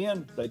can't get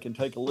in, they can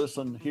take a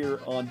listen here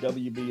on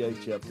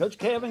WBHF. Coach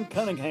Kevin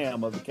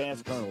Cunningham of the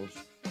Cass Colonels.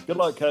 Good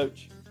luck,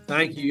 Coach.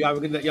 Thank you. Y'all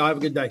have a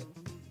good day.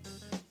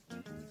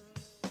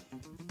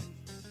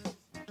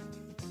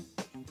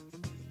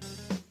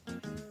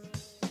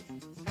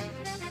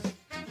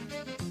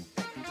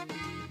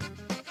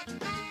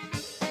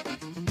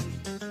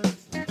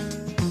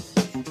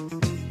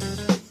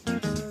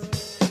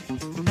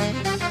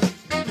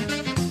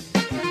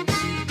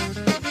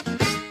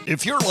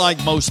 If you're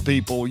like most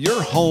people,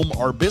 your home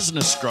or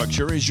business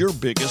structure is your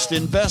biggest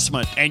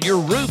investment, and your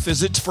roof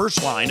is its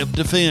first line of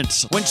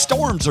defense. When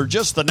storms or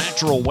just the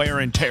natural wear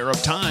and tear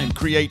of time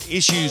create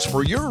issues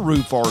for your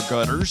roof or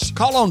gutters,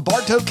 call on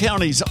Bartow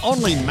County's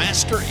only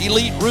master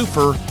elite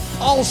roofer,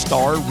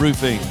 All-Star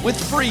Roofing,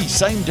 with free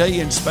same-day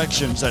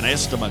inspections and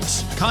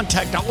estimates.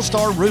 Contact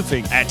All-Star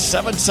Roofing at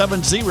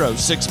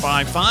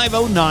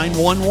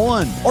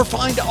 770-655-0911 or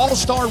find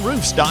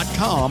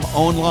allstarroofs.com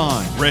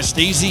online. Rest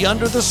easy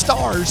under the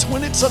stars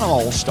when it's an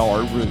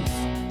all-star roof.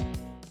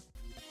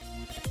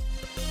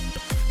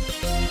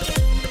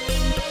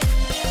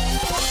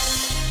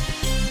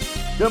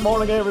 Good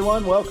morning,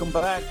 everyone. Welcome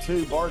back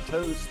to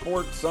Bartow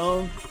Sports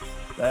Zone.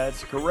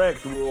 That's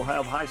correct. We'll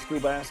have high school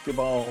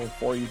basketball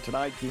for you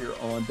tonight here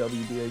on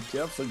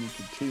WBHF, so you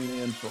can tune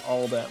in for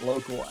all that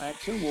local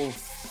action. We'll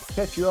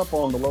catch you up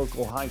on the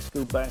local high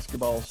school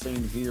basketball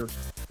scene here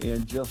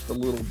in just a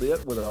little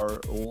bit with our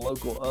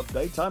local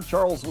updates. I'm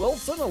Charles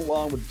Wilson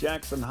along with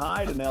Jackson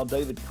Hyde and now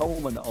David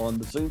Coleman on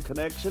the Zoom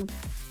connection.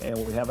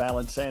 And we have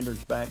Alan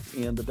Sanders back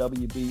in the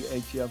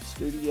WBHF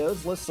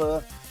studios. Let's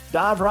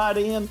dive right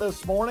in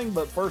this morning.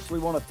 But first, we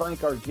want to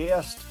thank our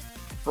guest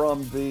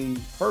from the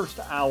first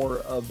hour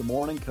of the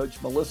morning,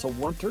 Coach Melissa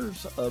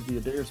Winters of the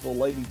Adairsville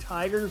Lady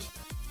Tigers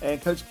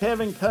and Coach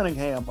Kevin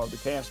Cunningham of the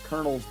Cass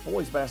Colonels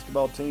boys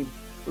basketball team.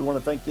 We want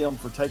to thank them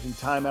for taking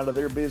time out of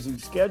their busy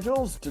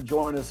schedules to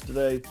join us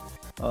today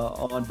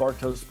on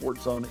Bartow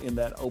Sports Zone in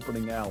that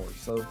opening hour.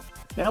 So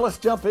now let's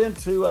jump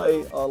into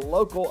a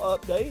local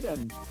update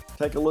and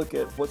take a look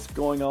at what's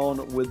going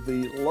on with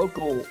the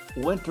local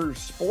winter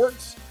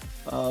sports.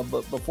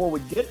 But before we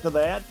get to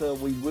that,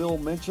 we will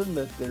mention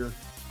that there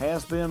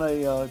has been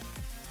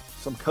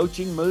some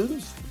coaching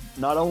moves,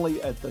 not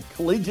only at the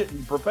collegiate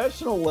and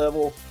professional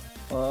level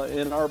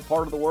in our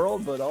part of the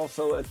world, but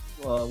also at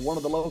one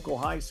of the local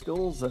high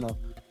schools, and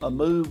a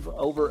move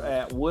over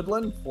at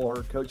Woodland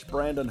for Coach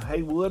Brandon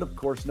Haywood. Of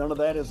course, none of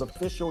that is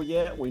official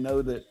yet. We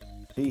know that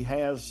he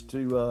has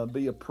to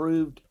be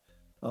approved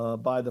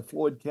by the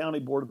Floyd County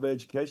Board of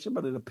Education,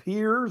 but it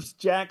appears,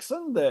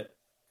 Jackson, that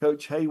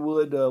Coach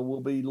Haywood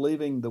will be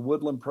leaving the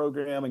Woodland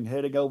program and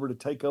heading over to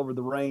take over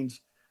the reins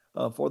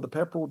for the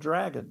Pepperell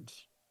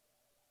Dragons.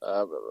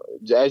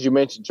 As you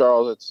mentioned,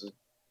 Charles, it's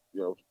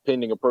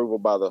pending approval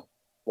by the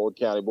Floyd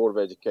County Board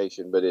of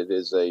Education, but it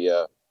is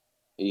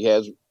he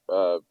has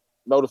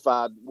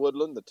notified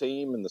Woodland, the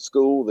team, and the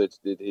school that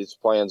his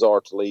plans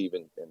are to leave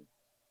and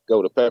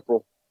go to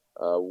Pepperell.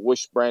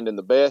 Wish Brandon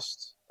the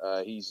best.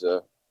 He's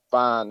a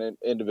fine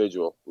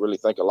individual. Really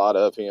think a lot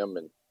of him,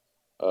 and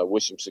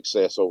wish him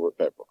success over at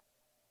Pepperell.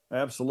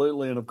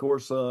 Absolutely, and of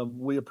course,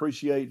 we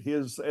appreciate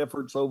his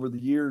efforts over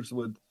the years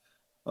with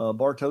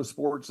Bartow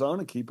Sports Zone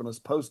and keeping us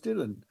posted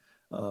and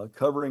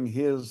covering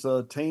his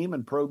team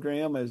and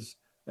program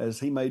as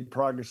he made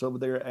progress over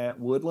there at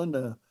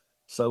Woodland.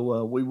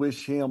 So we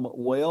wish him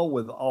well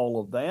with all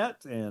of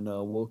that, and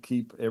we'll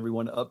keep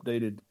everyone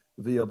updated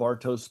via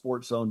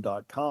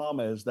BartowSportsZone.com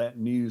as that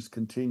news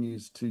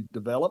continues to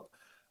develop.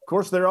 Of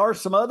course, there are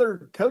some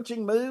other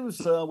coaching moves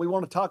we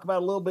want to talk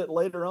about a little bit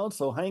later on,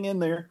 so hang in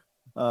there.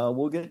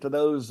 We'll get to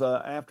those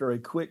after a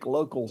quick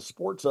local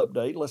sports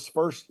update. Let's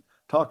first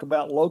talk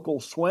about local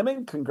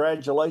swimming.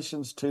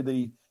 Congratulations to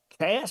the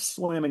Cass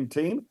swimming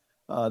team.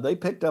 They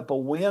picked up a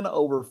win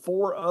over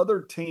 4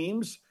 other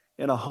teams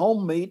in a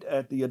home meet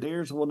at the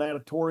Adairsville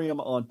Natatorium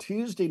on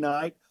Tuesday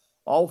night.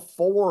 All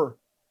 4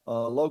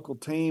 local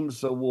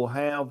teams will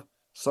have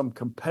some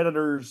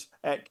competitors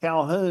at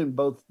Calhoun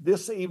both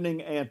this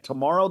evening and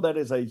tomorrow. That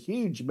is a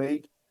huge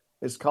meet.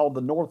 It's called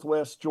the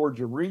Northwest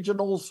Georgia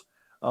Regionals.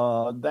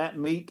 That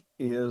meet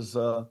is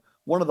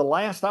one of the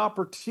last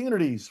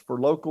opportunities for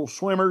local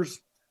swimmers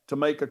to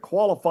make a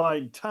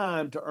qualifying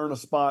time to earn a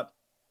spot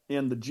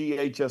in the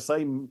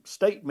GHSA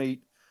state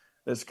meet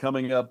that's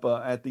coming up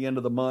at the end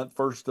of the month,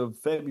 1st of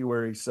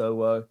February.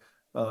 So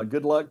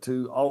good luck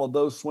to all of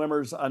those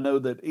swimmers. I know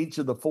that each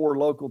of the 4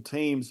 local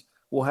teams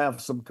will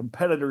have some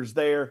competitors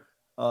there,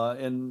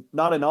 and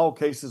not in all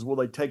cases will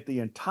they take the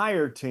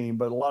entire team,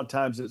 but a lot of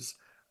times it's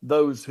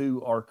those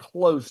who are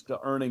close to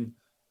earning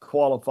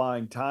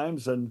qualifying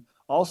times. And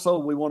also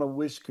we want to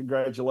wish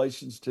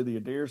congratulations to the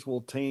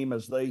Adairsville team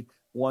as they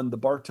won the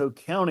Bartow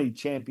County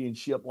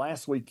Championship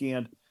last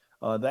weekend.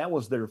 That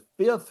was their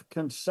 5th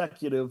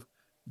consecutive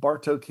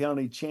Bartow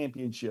County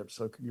Championship.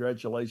 So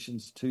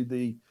congratulations to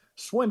the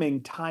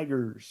swimming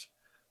Tigers.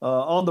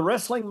 On the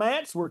wrestling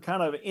mats, we're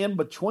kind of in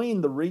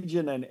between the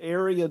region and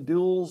area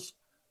duels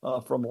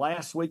from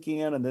last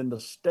weekend and then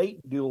the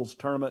state duels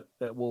tournament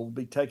that will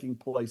be taking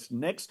place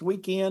next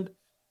weekend.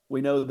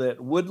 We know that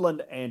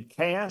Woodland and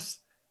Cass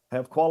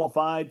have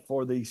qualified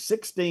for the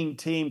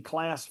 16-team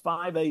Class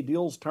 5A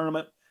duels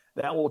tournament.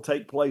 That will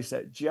take place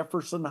at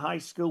Jefferson High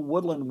School.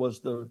 Woodland was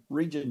the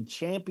region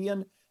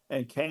champion,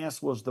 and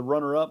Cass was the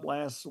runner-up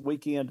last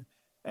weekend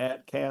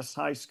at Cass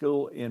High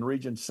School in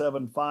Region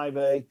 7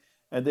 5A.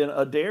 And then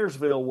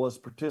Adairsville was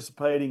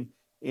participating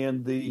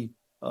in the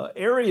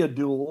area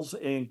duels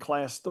in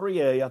Class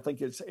 3A. I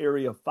think it's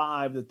Area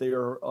 5 that they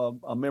are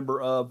a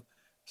member of.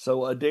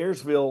 So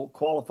Adairsville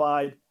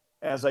qualified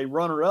as a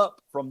runner-up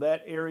from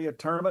that area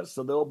tournament.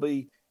 So they'll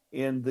be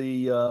in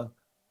the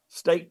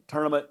state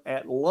tournament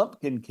at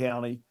Lumpkin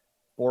County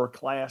for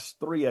Class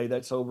 3A.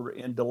 That's over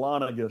in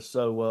Dahlonega.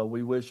 So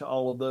we wish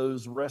all of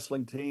those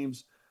wrestling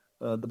teams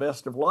the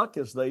best of luck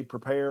as they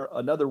prepare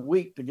another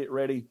week to get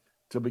ready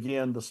to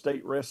begin the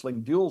state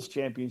wrestling duels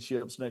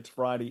championships next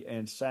Friday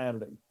and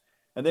Saturday.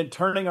 And then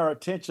turning our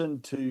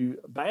attention to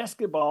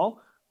basketball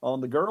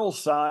on the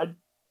girls' side,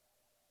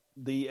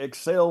 the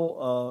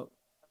Excel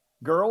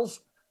girls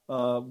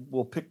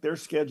will pick their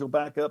schedule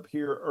back up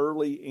here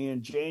early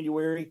in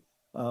January.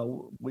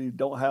 We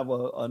don't have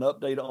an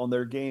update on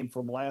their game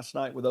from last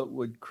night with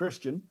Oakwood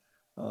Christian,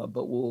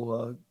 but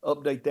we'll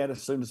update that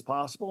as soon as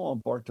possible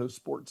on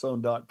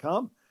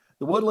BartowSportsZone.com.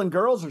 The Woodland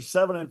girls are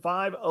 7-5,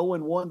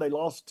 0-1. They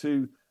lost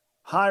to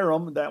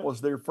Hiram. That was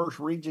their first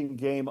region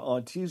game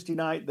on Tuesday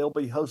night. They'll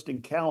be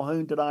hosting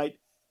Calhoun tonight,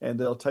 and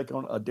they'll take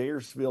on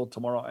Adairsville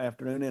tomorrow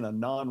afternoon in a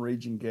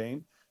non-region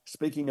game.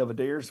 Speaking of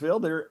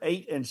Adairsville, they're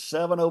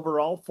 8-7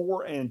 overall,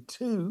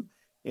 4-2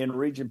 in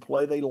region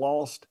play. They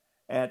lost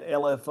at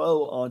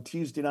LFO on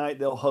Tuesday night.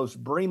 They'll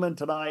host Bremen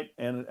tonight,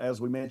 and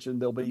as we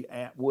mentioned, they'll be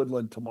at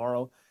Woodland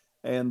tomorrow.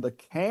 And the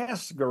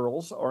Cass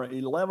girls are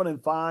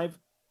 11-5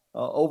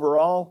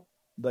 overall.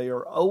 They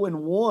are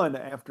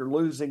 0-1 after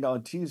losing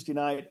on Tuesday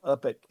night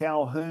up at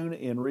Calhoun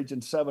in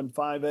Region 7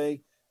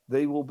 5A.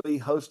 They will be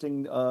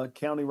hosting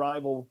county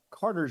rival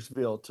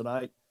Cartersville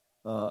tonight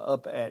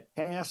up at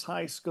Cass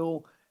High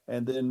School.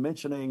 And then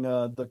mentioning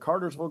the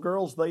Cartersville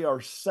girls, they are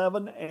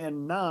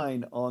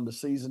 7-9 on the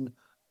season,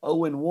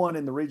 0-1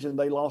 in the region.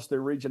 They lost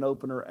their region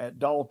opener at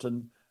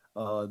Dalton.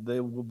 They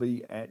will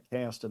be at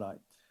Cass tonight.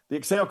 The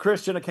Excel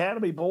Christian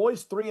Academy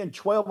boys,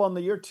 3-12 on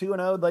the year,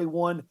 2-0. They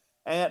won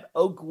at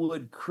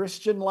Oakwood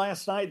Christian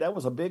last night. That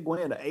was a big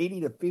win,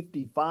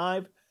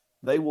 80-55.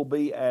 They will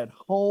be at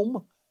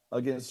home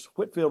against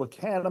Whitfield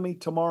Academy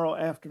tomorrow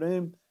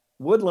afternoon.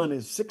 Woodland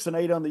is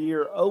 6-8 on the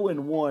year,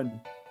 0-1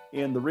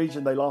 in the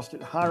region. They lost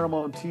at Hiram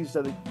on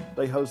Tuesday.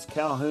 They host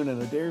Calhoun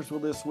and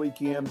Adairsville this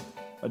weekend.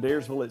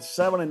 Adairsville at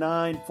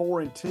 7-9,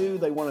 4-2.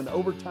 They won an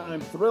overtime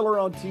thriller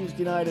on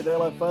Tuesday night at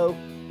LFO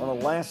on a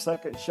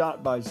last-second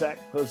shot by Zach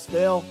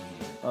Postel.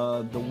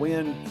 The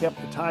win kept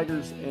the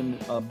Tigers in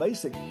a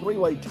basic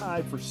three-way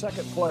tie for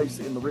second place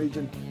in the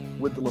region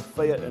with the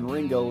Lafayette and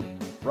Ringgold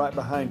right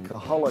behind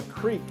Kahala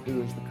Creek,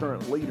 who is the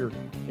current leader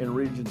in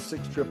Region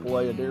 6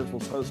 AAA.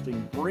 Adairsville's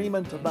hosting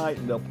Bremen tonight,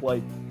 and they'll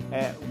play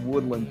at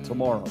Woodland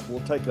tomorrow.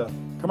 We'll take a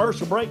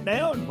commercial break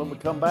now, and when we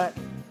come back,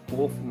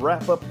 we'll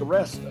wrap up the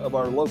rest of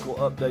our local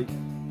update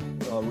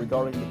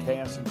regarding the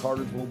Cass and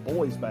Cartersville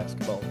boys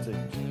basketball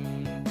teams.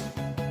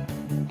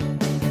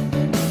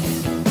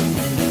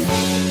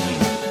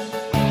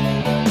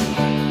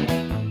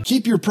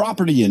 Keep your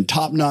property in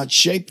top-notch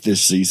shape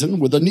this season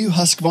with a new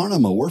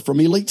Husqvarna mower from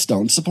Elite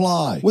Stone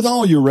Supply. With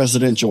all your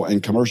residential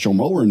and commercial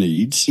mower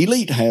needs,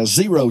 Elite has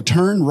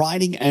zero-turn,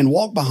 riding, and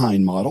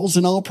walk-behind models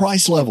in all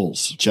price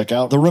levels. Check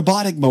out the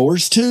robotic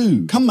mowers,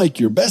 too. Come make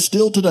your best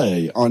deal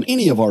today on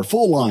any of our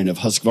full line of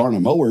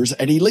Husqvarna mowers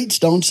at Elite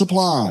Stone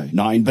Supply.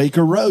 9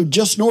 Baker Road,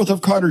 just north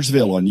of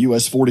Cartersville on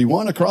US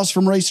 41 across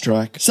from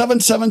Racetrack.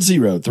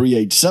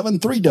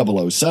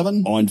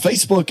 770-387-3007 on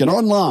Facebook and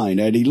online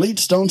at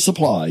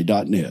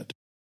EliteStoneSupply.net.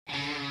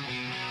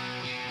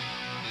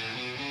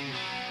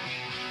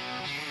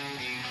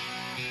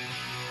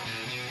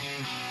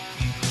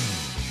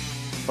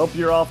 Hope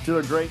you're off to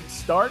a great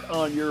start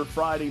on your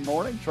Friday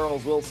morning.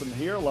 Charles Wilson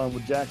here, along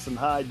with Jackson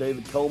Hyde,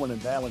 David Coleman,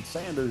 and Alan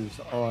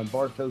Sanders on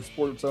Bartow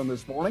Sports Zone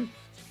this morning.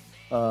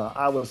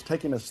 I was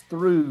taking us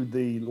through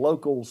the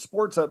local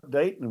sports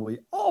update, and we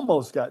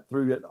almost got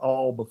through it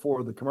all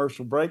before the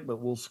commercial break, but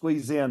we'll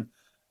squeeze in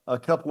a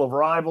couple of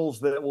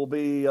rivals that will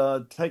be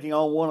taking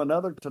on one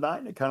another tonight,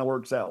 and it kind of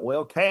works out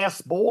well.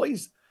 Cass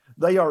boys,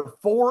 they are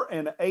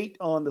 4-8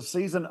 on the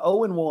season,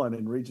 0-1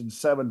 in Region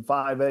 7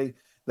 5A.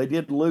 They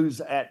did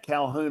lose at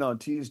Calhoun on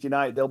Tuesday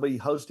night. They'll be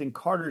hosting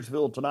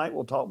Cartersville tonight.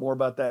 We'll talk more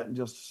about that in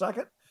just a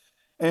second.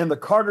 And the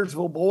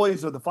Cartersville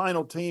boys are the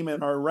final team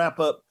in our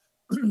wrap-up.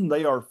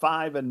 They are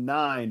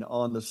 5-9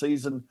 on the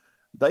season.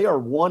 They are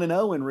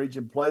 1-0 in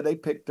region play. They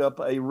picked up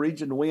a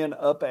region win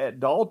up at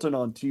Dalton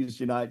on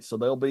Tuesday night, so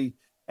they'll be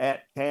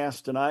at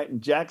Cass tonight.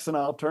 And Jackson,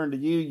 I'll turn to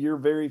you. You're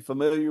very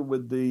familiar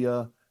with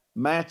the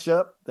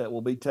matchup that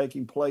will be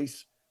taking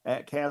place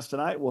at Cass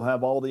tonight. We'll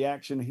have all the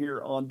action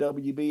here on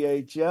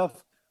WBHF.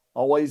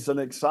 Always an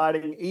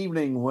exciting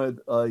evening with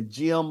a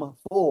gym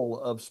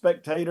full of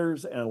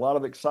spectators and a lot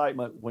of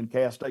excitement when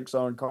Cass takes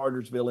on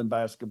Cartersville in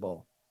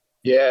basketball.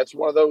 Yeah, it's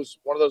one of those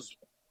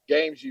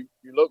games you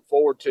look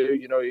forward to.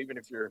 You know, even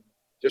if you're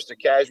just a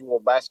casual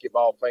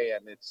basketball fan,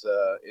 it's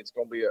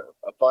going to be a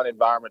fun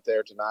environment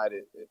there tonight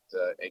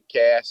at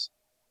Cass.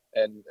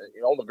 And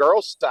you know, on the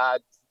girls'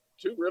 side,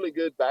 two really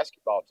good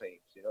basketball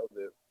teams. You know,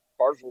 the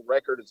Cartersville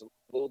record is a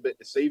little bit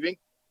deceiving.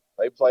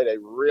 They played a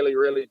really,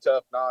 really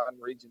tough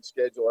non-region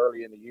schedule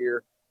early in the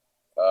year.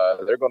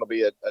 They're going to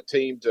be a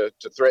team to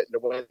threaten to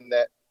win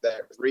that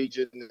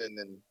region. And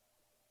then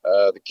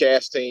the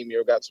Cass team, you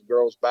know, got some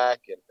girls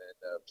back and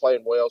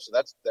playing well. So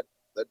that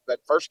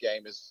first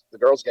game is the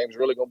girls' game is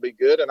really going to be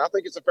good. And I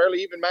think it's a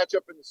fairly even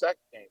matchup in the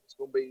second game. It's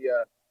going to be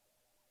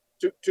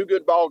two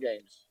good ball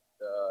games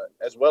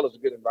as well as a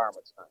good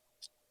environment tonight.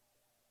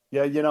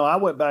 Yeah, you know, I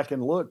went back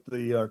and looked.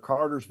 The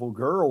Cartersville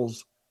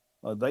girls,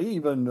 they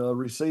even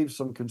received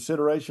some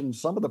consideration in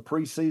some of the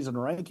preseason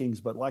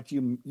rankings. But like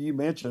you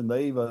mentioned,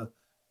 they've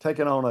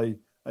taken on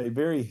a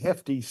very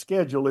hefty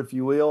schedule, if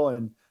you will,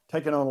 and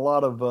taken on a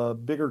lot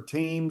of bigger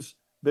teams,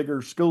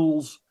 bigger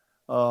schools.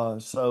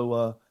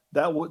 So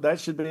that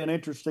should be an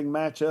interesting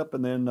matchup.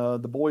 And then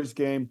the boys'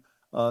 game,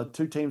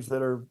 two teams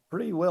that are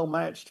pretty well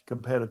matched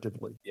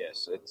competitively.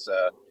 Yes, it's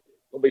going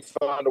to be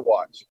fun to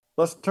watch.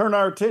 Let's turn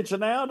our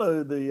attention now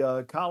to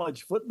the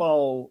college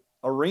football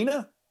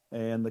arena.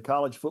 And the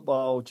college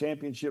football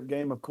championship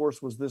game, of course,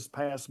 was this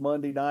past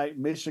Monday night.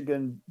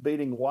 Michigan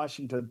beating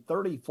Washington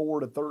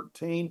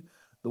 34-13.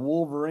 The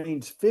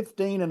Wolverines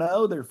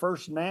 15-0, their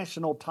first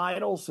national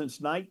title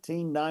since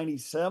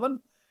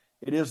 1997.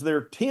 It is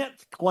their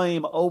 10th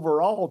claim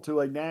overall to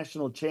a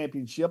national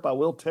championship. I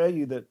will tell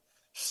you that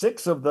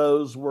 6 of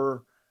those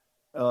were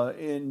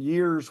in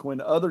years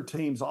when other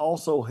teams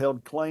also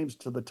held claims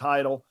to the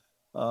title.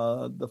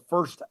 The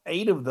first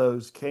 8 of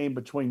those came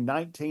between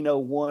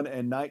 1901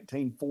 and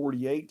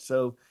 1948.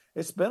 So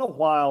it's been a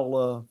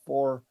while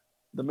for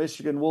the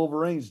Michigan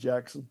Wolverines,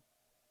 Jackson.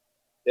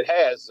 It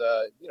has.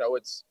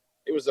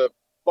 It was a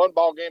fun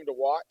ball game to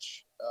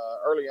watch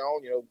early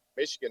on.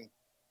 Michigan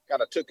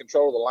kind of took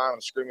control of the line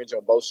of scrimmage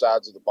on both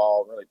sides of the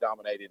ball, really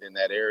dominated in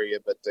that area,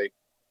 but they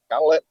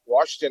kind of let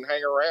Washington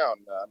hang around.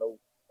 I know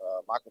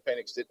Michael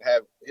Penix didn't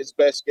have his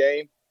best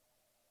game,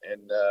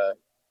 and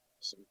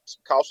some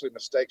costly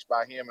mistakes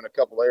by him in a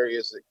couple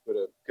areas that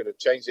could have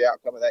changed the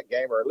outcome of that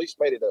game, or at least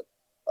made it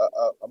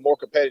a more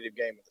competitive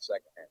game in the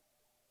second half.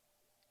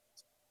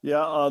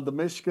 Yeah, the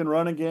Michigan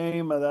running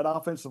game, that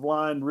offensive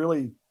line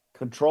really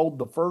controlled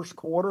the first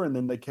quarter, and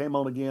then they came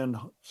on again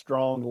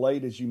strong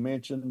late, as you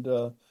mentioned.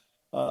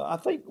 I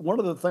think one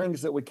of the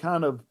things that we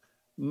kind of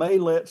may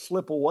let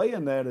slip away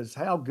in that is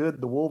how good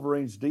the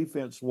Wolverines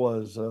defense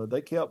was.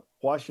 They kept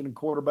Washington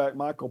quarterback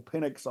Michael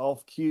Penix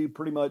off cue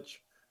pretty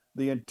much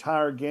the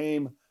entire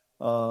game.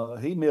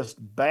 He missed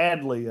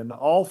badly and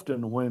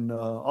often when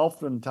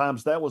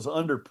oftentimes that was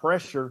under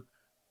pressure.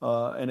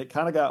 And it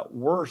kind of got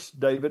worse,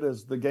 David,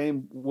 as the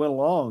game went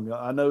along.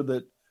 I know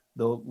that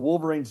the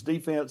Wolverines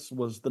defense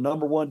was the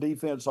number one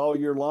defense all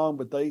year long,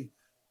 but they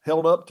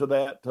held up to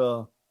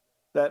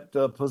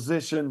that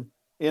position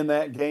in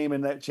that game,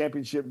 in that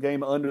championship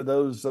game, under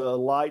those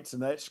lights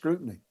and that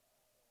scrutiny.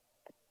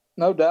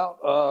 No doubt.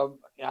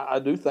 I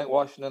do think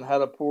Washington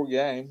had a poor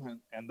game,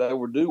 and they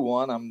were due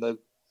one.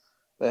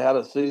 They had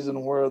a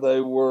season where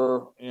they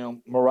were,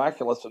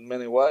 miraculous in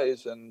many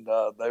ways, and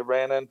they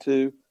ran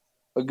into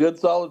a good,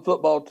 solid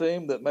football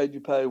team that made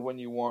you pay when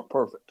you weren't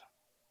perfect.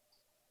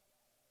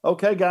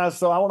 Okay, guys,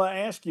 so I want to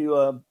ask you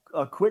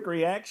a quick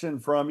reaction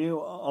from you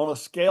on a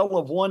scale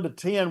of 1 to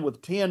 10,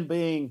 with 10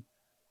 being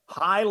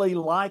highly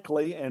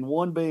likely and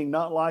 1 being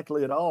not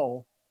likely at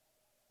all.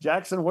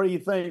 Jackson, what do you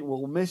think?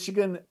 Will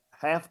Michigan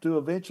have to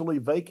eventually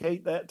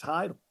vacate that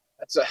title?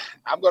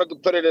 I'm going to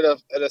put it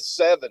at a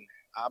 7.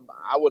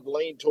 I would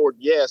lean toward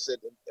yes.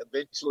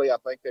 Eventually, I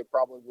think they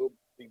probably will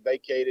be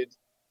vacated.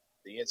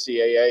 The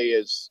NCAA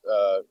is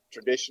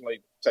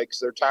traditionally takes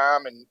their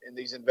time in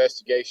these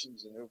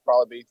investigations, and it will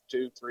probably be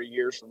 2-3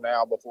 years from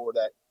now before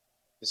that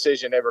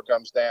decision ever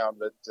comes down.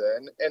 But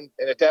and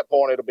at that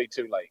point, it'll be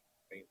too late.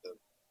 I mean,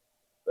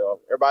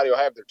 everybody will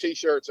have their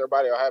T-shirts,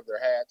 everybody will have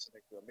their hats, and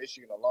if you're a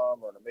Michigan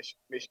alum or a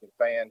Michigan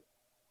fan,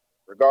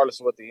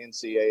 regardless of what the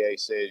NCAA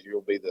says,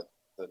 you'll be the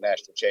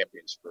national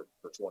champions for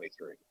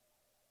 23.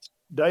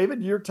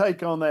 David, your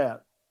take on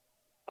that?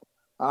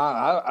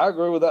 I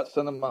agree with that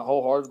sentiment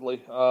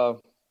wholeheartedly.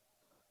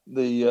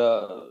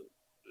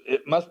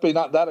 It must be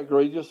not that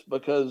egregious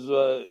because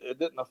it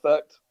didn't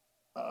affect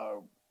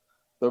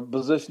their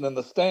position in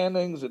the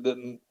standings. It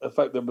didn't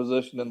affect their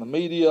position in the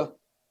media.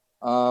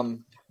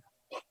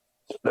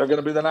 They're going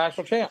to be the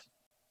national champ.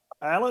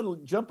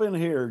 Alan, jump in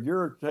here.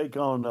 Your take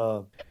on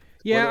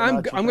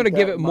I'm going to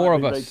give it more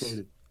of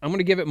I'm going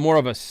to give it more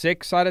of a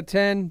 6 out of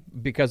 10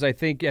 because I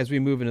think as we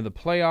move into the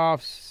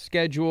playoffs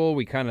schedule,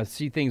 we kind of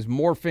see things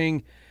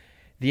morphing.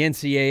 The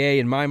NCAA,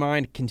 in my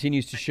mind,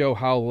 continues to show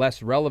how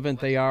less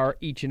relevant they are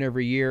each and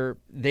every year.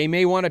 They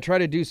may want to try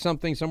to do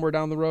something somewhere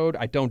down the road.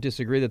 I don't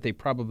disagree that they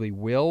probably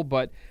will,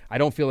 but I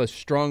don't feel as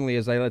strongly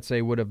as I, let's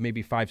say, would have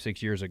maybe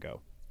 5-6 years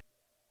ago.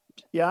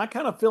 Yeah, I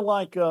kind of feel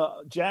like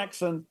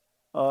Jackson,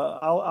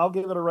 I'll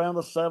give it around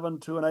a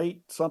 7 to an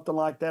 8, something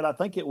like that. I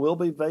think it will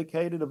be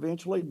vacated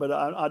eventually, but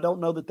I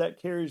don't know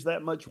that carries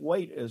that much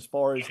weight as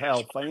far as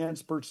how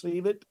fans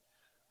perceive it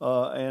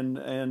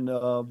and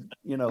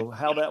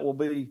how that will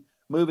be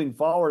moving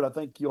forward. I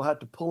think you'll have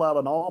to pull out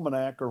an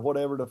almanac or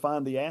whatever to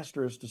find the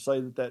asterisk to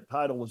say that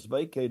title was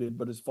vacated.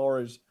 But as far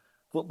as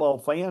football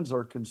fans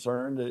are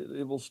concerned,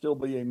 it will still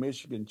be a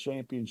Michigan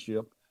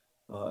championship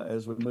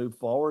as we move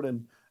forward.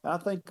 And I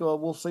think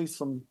we'll see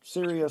some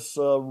serious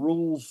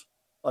rules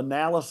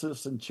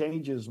analysis and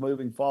changes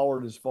moving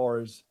forward as far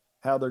as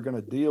how they're going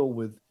to deal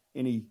with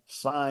any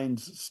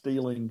signs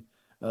stealing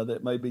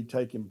that may be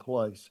taking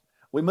place.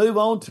 We move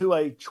on to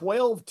a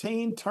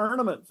 12-team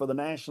tournament for the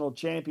national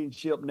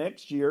championship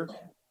next year.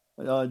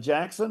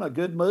 Jackson, a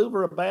good move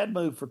or a bad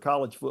move for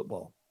college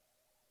football?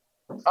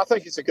 I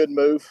think it's a good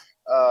move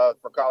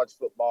for college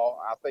football.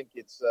 I think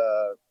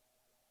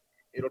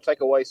it'll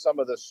take away some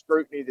of the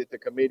scrutiny that the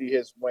committee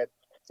has went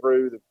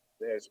through,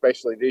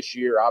 especially this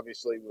year,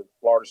 obviously with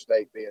Florida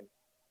State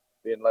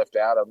being left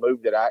out. A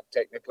move that I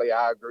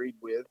agreed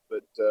with,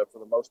 but for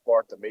the most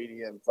part, the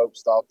media and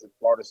folks thought that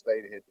Florida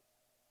State had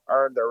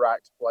earned their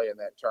right to play in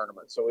that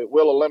tournament. So it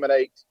will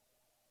eliminate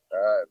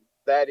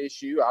that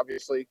issue.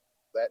 Obviously,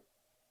 that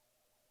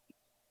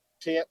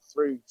 10th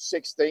through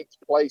 16th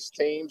place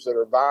teams that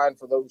are vying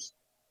for those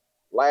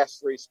last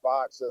 3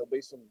 spots, there'll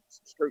be some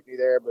scrutiny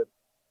there, but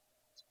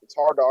it's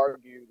hard to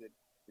argue that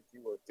if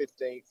you were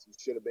 15th, you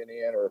should have been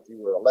in, or if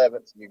you were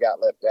 11th and you got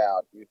left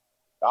out, you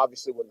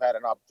obviously would have had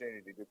an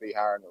opportunity to be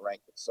higher in the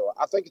rankings. So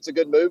I think it's a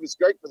good move. It's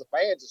great for the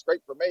fans. It's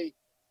great for me.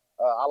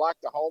 I like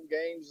the home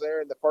games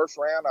there in the first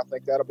round. I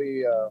think that'll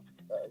be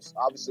it's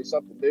obviously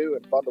something new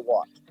and fun to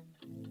watch.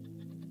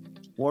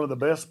 One of the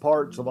best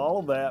parts of all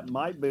of that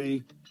might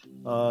be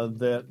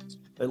that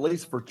at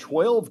least for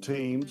 12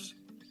 teams,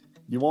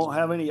 you won't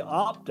have any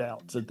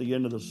opt-outs at the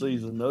end of the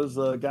season. Those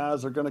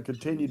guys are going to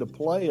continue to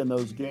play in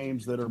those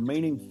games that are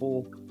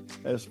meaningful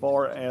as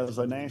far as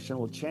a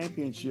national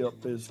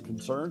championship is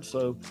concerned.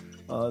 So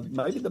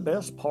maybe the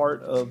best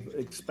part of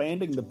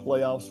expanding the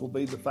playoffs will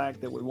be the fact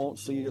that we won't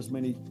see as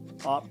many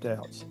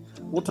opt-outs.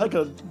 We'll take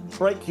a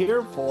break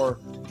here for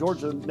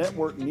Georgia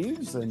Network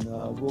News, and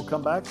we'll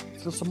come back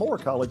to some more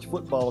college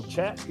football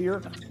chat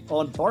here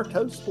on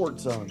Bartow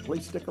Sports Zone.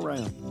 Please stick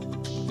around.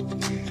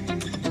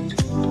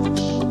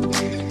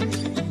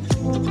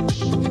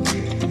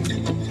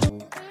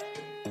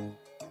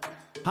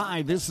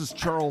 Hi, this is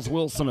Charles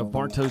Wilson of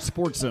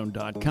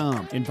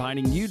BartowSportsZone.com,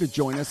 inviting you to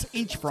join us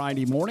each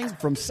Friday morning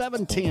from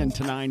 7:10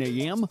 to 9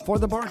 a.m. for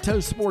the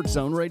Bartow Sports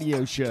Zone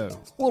radio show.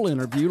 We'll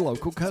interview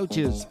local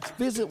coaches,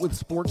 visit with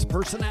sports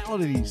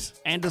personalities,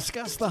 and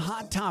discuss the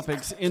hot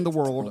topics in the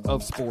world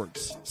of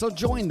sports. So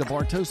join the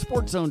Bartow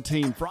Sports Zone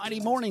team Friday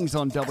mornings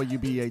on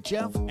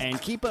WBHF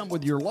and keep up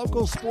with your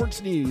local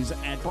sports news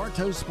at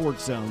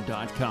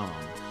BartowSportsZone.com.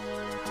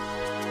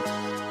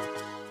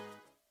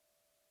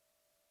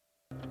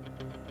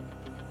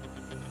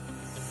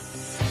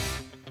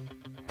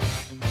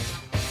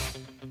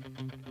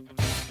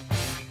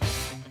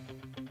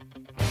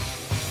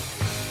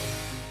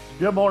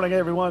 Good morning,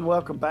 everyone.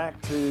 Welcome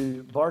back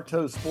to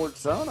Bartow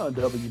Sports Zone on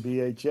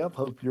WBHF.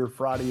 Hope your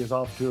Friday is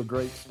off to a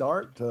great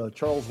start.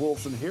 Charles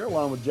Wilson here,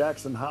 along with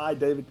Jackson Hyde,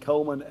 David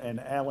Coleman, and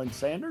Alan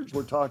Sanders.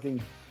 We're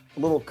talking a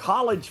little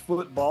college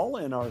football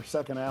in our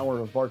second hour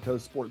of Bartow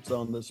Sports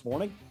Zone this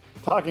morning.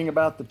 Talking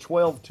about the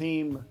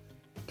 12-team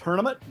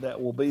tournament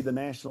that will be the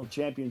national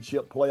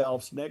championship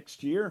playoffs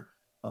next year.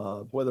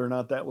 Whether or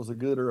not that was a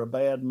good or a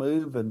bad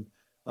move. And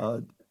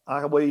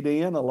I weighed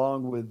in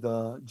along with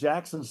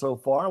Jackson so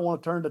far. I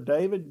want to turn to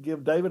David,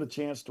 give David a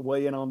chance to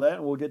weigh in on that,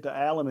 and we'll get to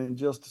Alan in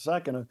just a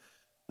second.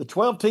 The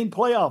 12-team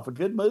playoff, a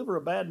good move or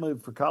a bad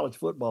move for college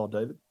football,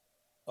 David?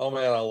 Oh,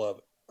 man, I love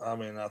it. I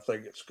mean, I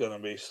think it's going to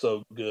be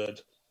so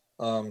good.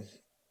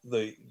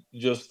 The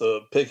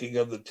picking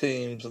of the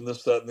teams and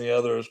this, that, and the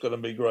other is going to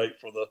be great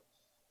for the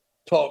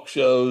talk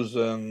shows,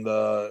 and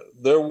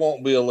there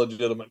won't be a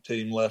legitimate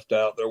team left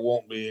out. There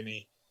won't be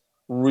any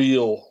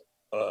real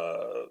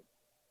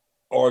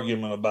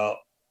argument about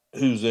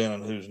who's in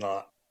and who's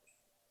not.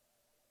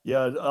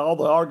 Yeah, all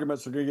the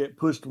arguments are going to get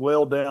pushed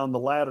well down the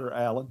ladder,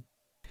 Alan.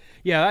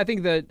 Yeah, I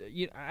think that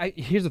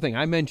here's the thing.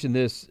 I mentioned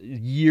this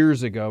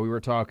years ago. We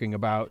were talking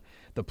about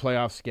the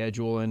playoff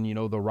schedule and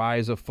the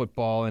rise of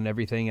football and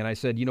everything. And I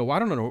said, I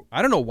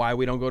don't know why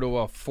we don't go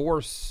to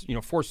four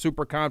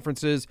super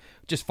conferences,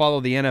 just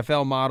follow the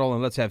NFL model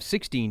and let's have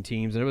 16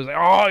 teams. And it was like,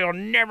 oh, you're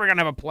never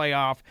gonna have a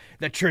playoff.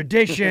 The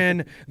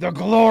tradition, the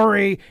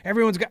glory,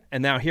 everyone's got.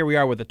 And now here we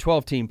are with a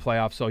 12-team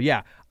playoff. So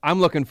yeah,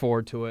 I'm looking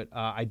forward to it.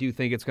 I do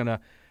think it's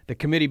gonna. The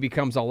committee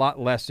becomes a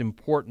lot less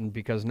important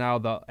because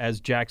now,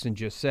 as Jackson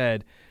just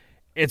said,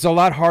 it's a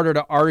lot harder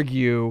to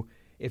argue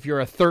if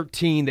you're a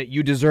 13 that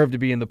you deserve to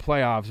be in the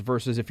playoffs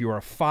versus if you're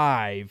a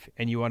 5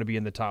 and you want to be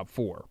in the top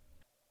 4.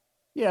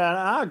 Yeah,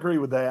 I agree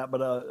with that,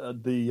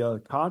 but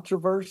the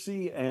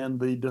controversy and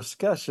the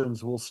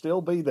discussions will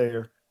still be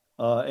there,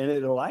 and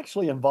it'll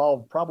actually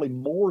involve probably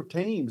more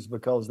teams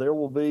because there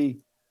will be,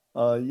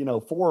 4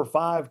 or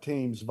 5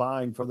 teams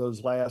vying for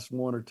those last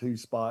 1 or 2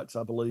 spots,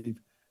 I believe.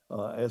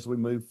 As we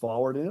move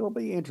forward, and it'll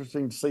be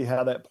interesting to see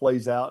how that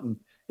plays out and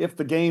if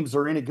the games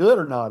are any good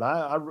or not.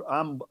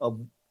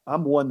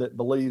 I'm one that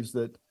believes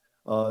that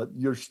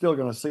you're still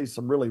going to see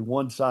some really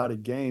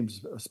one-sided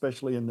games,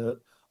 especially in the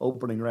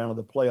opening round of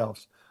the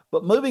playoffs.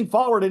 But moving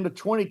forward into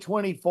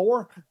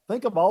 2024,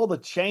 think of all the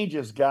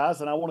changes,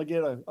 guys, and I want to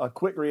get a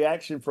quick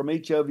reaction from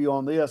each of you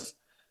on this.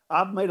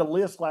 I've made a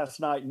list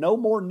last night. No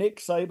more Nick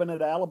Saban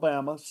at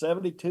Alabama.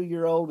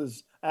 72-year-old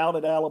is out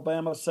at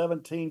Alabama,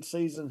 17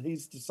 seasons.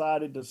 He's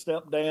decided to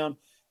step down.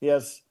 He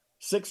has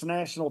 6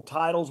 national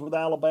titles with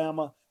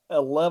Alabama,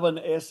 11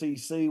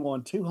 SEC,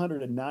 won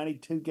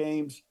 292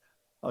 games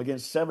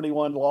against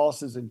 71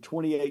 losses in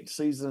 28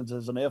 seasons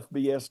as an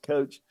FBS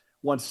coach,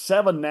 won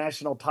 7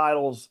 national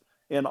titles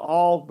in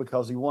all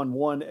because he won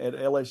 1 at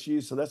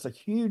LSU. So that's a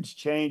huge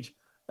change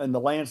in the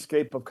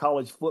landscape of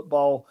college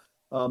football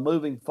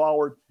moving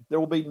forward. There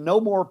will be no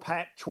more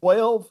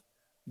Pac-12.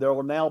 There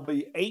will now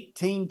be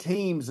 18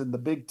 teams in the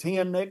Big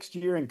Ten next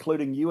year,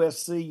 including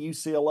USC,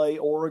 UCLA,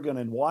 Oregon,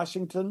 and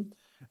Washington.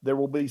 There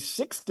will be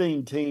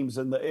 16 teams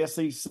in the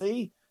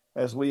SEC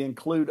as we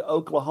include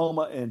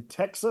Oklahoma and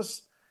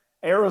Texas.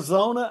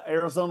 Arizona,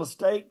 Arizona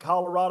State,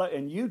 Colorado,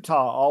 and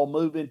Utah all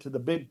move into the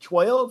Big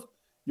 12.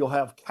 You'll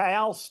have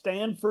Cal,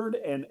 Stanford,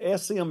 and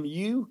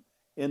SMU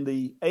in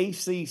the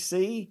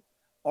ACC.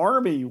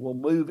 Army will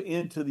move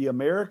into the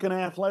American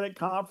Athletic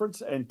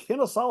Conference, and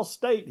Kennesaw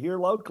State here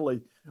locally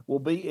will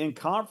be in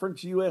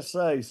Conference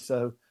USA.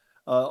 So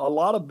a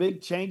lot of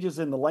big changes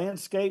in the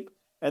landscape.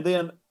 And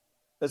then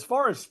as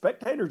far as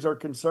spectators are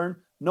concerned,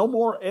 no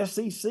more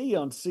SEC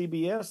on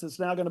CBS. It's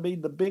now going to be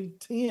the Big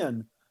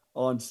Ten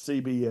on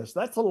CBS.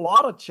 That's a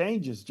lot of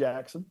changes,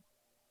 Jackson.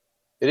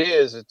 It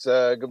is. It's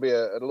going to be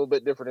a little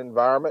bit different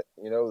environment.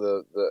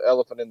 The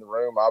elephant in the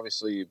room,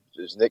 obviously,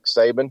 is Nick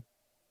Saban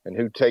and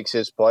who takes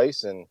his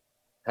place and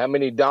how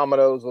many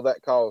dominoes will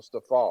that cause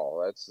to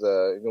fall. That's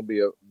going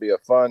to be a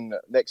fun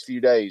next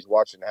few days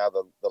watching how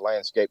the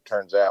landscape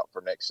turns out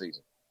for next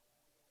season.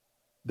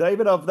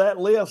 David, of that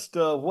list,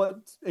 what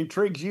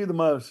intrigues you the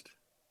most?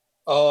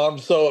 Oh, I'm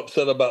so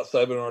upset about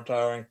Saban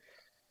retiring.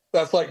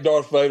 That's like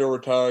Darth Vader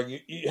retiring.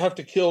 You have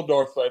to kill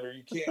Darth Vader.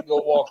 You can't go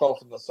walk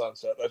off in the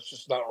sunset. That's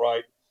just not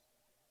right.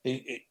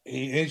 He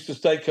needs to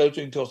stay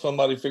coaching until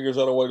somebody figures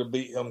out a way to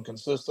beat him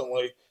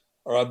consistently,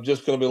 or I'm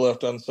just going to be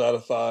left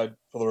unsatisfied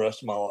for the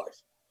rest of my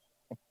life.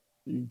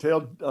 You can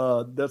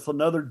tell that's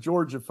another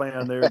Georgia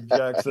fan there,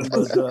 Jackson.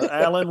 But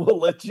Alan, we'll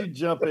let you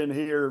jump in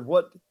here.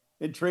 What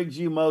intrigues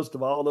you most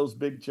of all those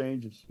big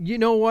changes? You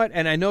know what?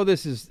 And I know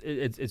this is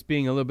it's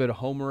being a little bit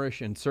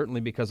homerish, and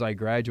certainly because I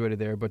graduated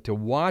there, but to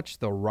watch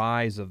the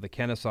rise of the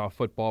Kennesaw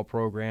football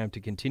program, to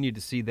continue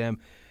to see them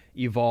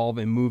evolve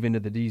and move into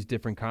these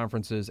different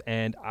conferences,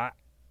 and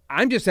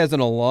I'm just as an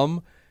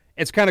alum,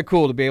 it's kind of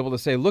cool to be able to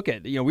say, look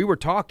at, we were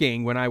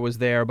talking when I was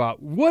there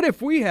about what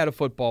if we had a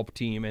football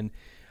team, and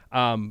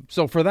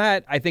so for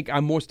that, I think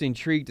I'm most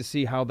intrigued to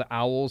see how the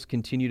Owls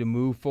continue to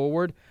move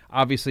forward.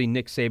 Obviously,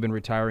 Nick Saban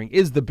retiring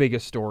is the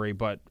biggest story,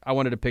 but I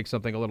wanted to pick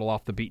something a little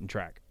off the beaten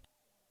track.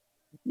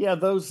 Yeah,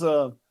 those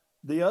all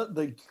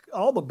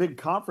the big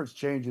conference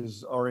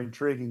changes are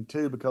intriguing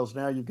too, because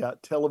now you've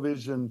got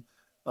television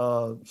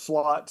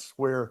slots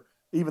where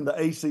even the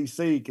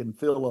ACC can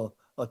fill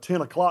a 10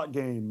 o'clock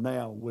game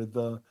now with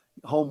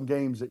home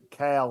games at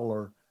Cal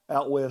or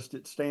out west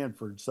at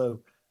Stanford.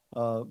 So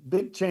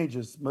big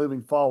changes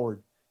moving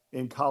forward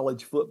in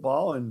college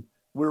football, and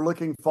we're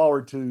looking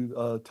forward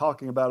to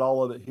talking about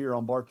all of it here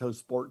on Bartow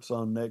Sports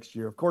Zone next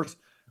year. Of course,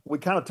 we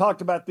kind of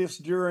talked about this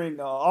during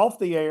off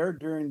the air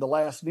during the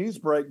last news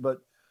break,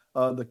 but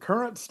the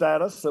current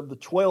status of the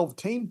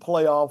 12-team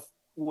playoff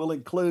will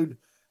include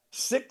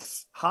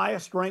 6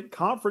 highest-ranked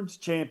conference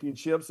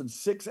championships and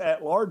 6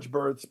 at-large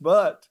berths,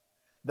 but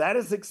that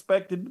is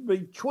expected to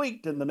be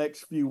tweaked in the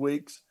next few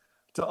weeks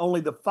to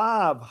only the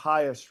 5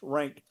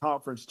 highest-ranked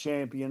conference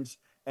champions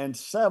and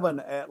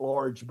 7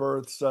 at-large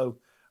berths. So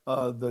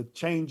the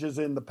changes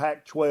in the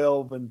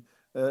Pac-12 and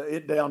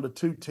it down to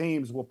 2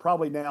 teams will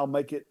probably now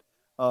make it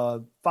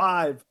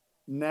 5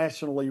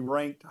 nationally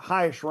ranked,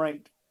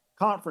 highest-ranked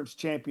conference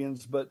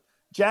champions. But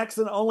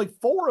Jackson, only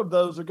 4 of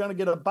those are going to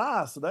get a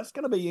bye, so that's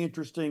going to be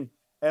interesting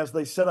as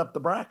they set up the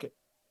bracket.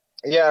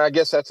 Yeah, I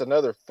guess that's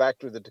another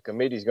factor that the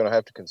committee is going to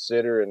have to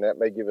consider, and that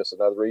may give us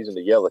another reason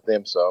to yell at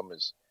them some,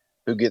 is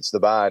who gets the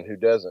bye and who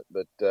doesn't.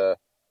 But,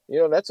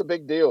 that's a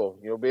big deal.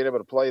 Being able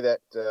to play that,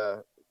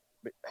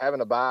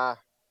 having a bye,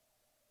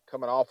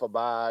 coming off a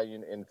bye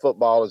in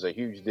football is a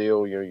huge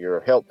deal. You're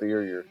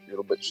healthier, you're a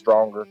little bit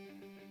stronger,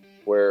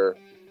 where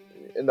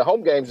in the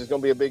home games is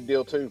going to be a big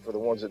deal too for the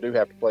ones that do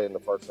have to play in the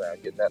first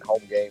round. Getting that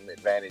home game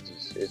advantage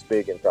is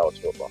big in college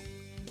football.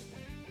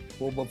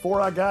 Well,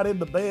 before I got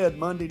into bed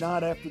Monday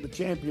night after the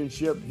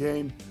championship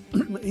game,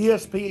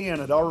 ESPN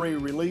had already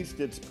released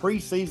its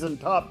preseason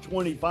top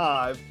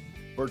 25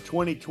 for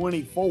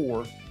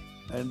 2024.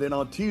 And then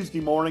on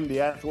Tuesday morning,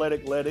 The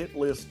Athletic let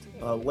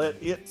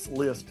its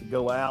list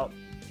go out.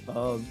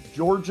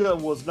 Georgia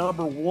was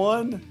number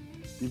 1.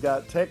 You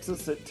got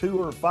Texas at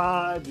 2 or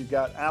 5. You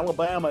got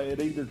Alabama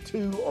at either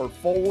 2 or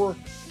 4.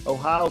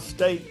 Ohio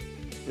State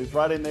is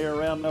right in there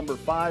around number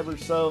 5 or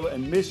so,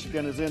 and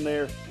Michigan is in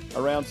there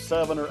around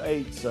 7 or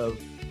 8. So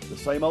the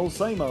same old,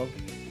 same old.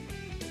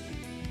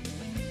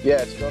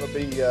 Yeah, it's going to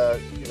be,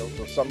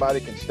 so somebody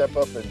can step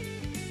up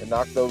and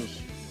knock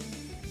those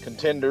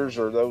contenders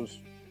or those,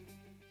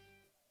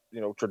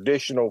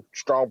 traditional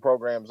strong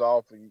programs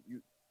off.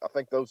 I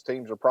think those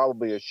teams are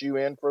probably a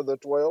shoe-in for the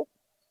 12.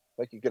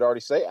 I think you could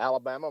already say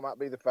Alabama might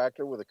be the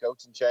factor with a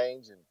coaching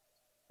change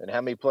and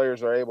how many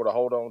players are able to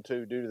hold on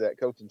to due to that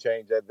coaching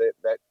change.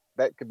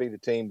 That could be the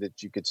team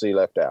that you could see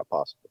left out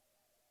possibly.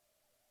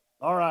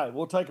 All right,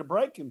 we'll take a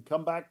break and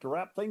come back to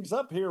wrap things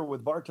up here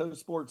with Bartow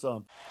Sports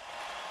Zone.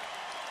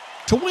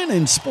 To win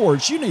in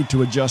sports, you need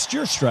to adjust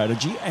your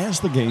strategy as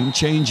the game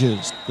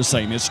changes. The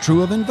same is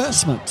true of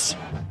investments.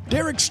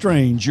 Derek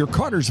Strange, your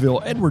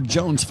Cartersville Edward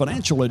Jones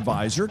financial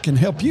advisor, can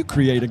help you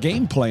create a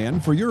game plan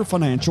for your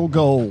financial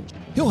goals.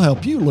 He'll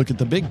help you look at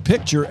the big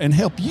picture and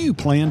help you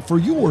plan for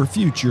your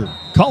future.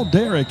 Call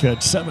Derek at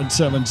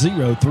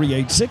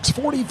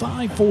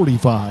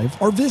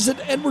 770-386-4545 or visit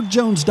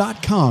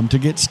edwardjones.com to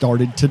get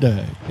started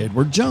today.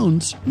 Edward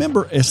Jones,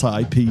 member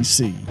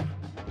SIPC.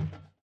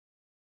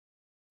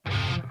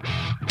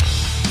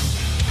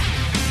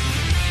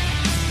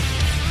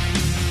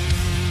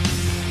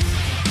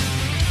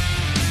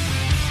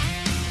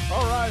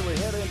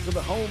 To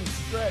the home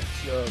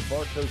stretch of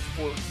Bartow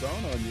Sports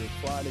Zone on your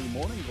Friday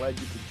morning. Glad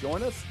you could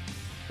join us.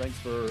 Thanks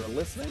for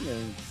listening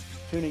and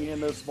tuning in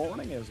this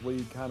morning as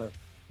we kind of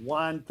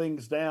wind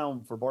things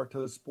down for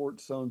Bartow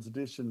Sports Zone's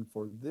edition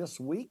for this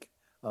week.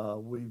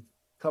 We've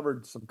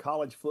covered some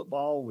college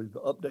football. We've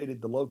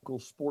updated the local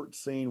sports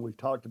scene. We've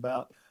talked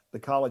about the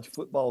college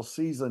football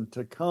season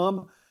to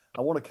come.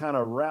 I want to kind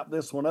of wrap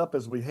this one up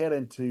as we head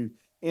into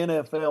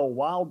NFL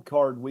Wild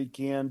Card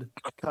Weekend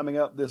coming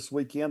up this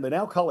weekend. They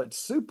now call it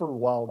Super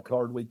Wild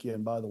Card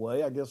Weekend, by the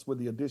way, I guess with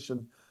the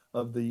addition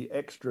of the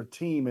extra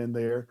team in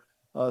there.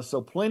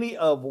 So plenty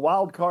of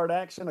wild card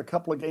action, a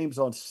couple of games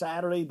on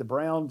Saturday, the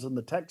Browns and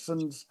the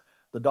Texans,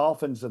 the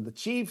Dolphins and the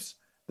Chiefs.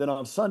 Then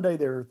on Sunday,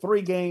 there are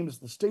 3 games,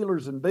 the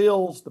Steelers and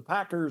Bills, the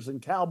Packers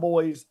and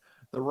Cowboys,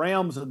 the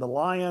Rams and the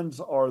Lions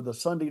are the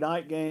Sunday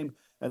night game.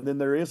 And then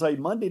there is a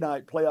Monday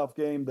night playoff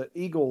game. The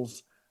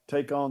Eagles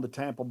take on the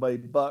Tampa Bay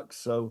Bucks.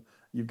 So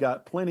you've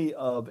got plenty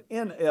of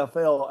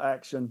NFL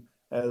action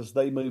as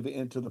they move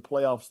into the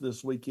playoffs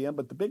this weekend.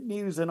 But the big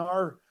news in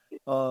our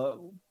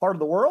part of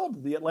the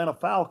world, the Atlanta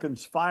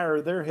Falcons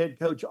fire their head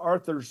coach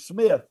Arthur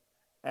Smith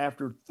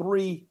after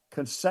 3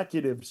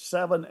 consecutive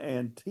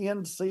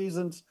 7-10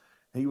 seasons.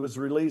 He was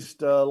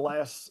released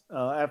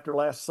after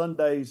last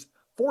Sunday's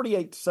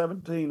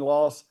 48-17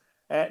 loss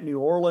at New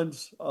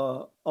Orleans.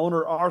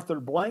 Owner Arthur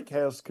Blank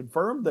has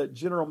confirmed that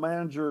general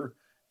manager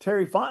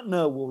Terry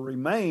Fontenot will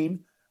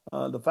remain.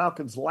 The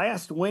Falcons'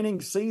 last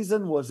winning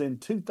season was in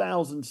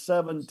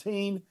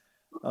 2017,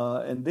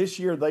 and this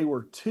year they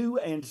were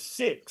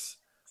 2-6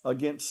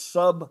 against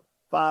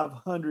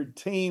sub-500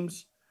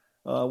 teams.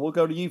 We'll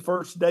go to you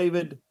first,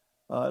 David.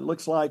 It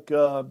looks like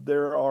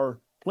there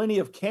are plenty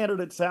of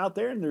candidates out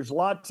there, and there's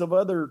lots of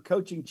other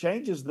coaching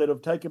changes that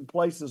have taken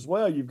place as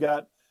well. You've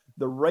got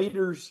the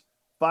Raiders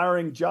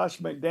firing Josh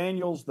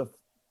McDaniels. The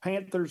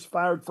Panthers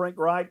fired Frank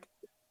Reich.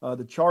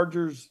 The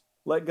Chargers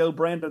let go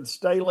Brandon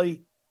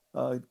Staley.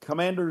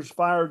 Commanders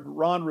fired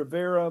Ron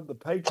Rivera. The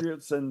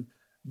Patriots and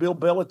Bill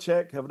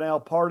Belichick have now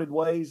parted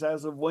ways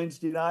as of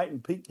Wednesday night,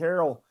 and Pete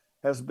Carroll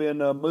has been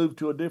moved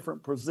to a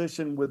different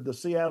position with the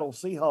Seattle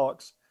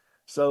Seahawks.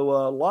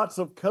 So lots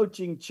of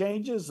coaching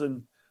changes,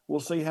 and we'll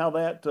see how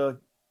that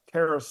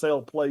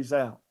carousel plays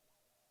out.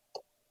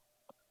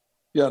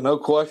 Yeah, no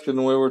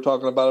question. We were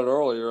talking about it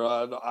earlier.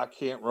 I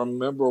can't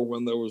remember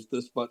when there was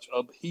this much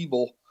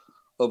upheaval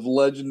of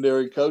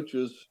legendary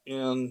coaches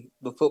in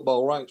the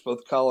football ranks,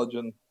 both college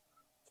and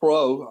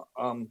pro.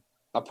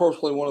 I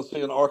personally want to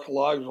see an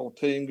archaeological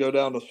team go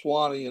down to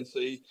Swanee and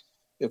see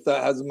if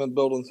that hasn't been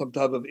built on some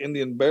type of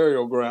Indian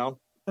burial ground.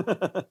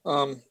 What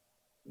are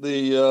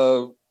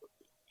the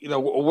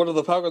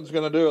Falcons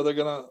going to do? Are they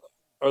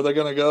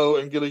going to go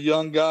and get a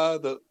young guy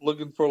that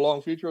looking for a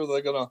long future? Or are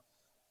they going to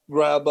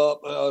grab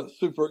up a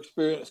super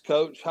experienced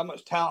coach? How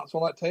much talent's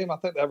on that team? I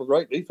think they have a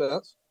great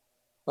defense.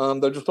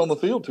 They're just on the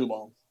field too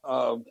long.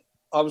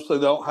 Obviously,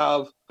 they don't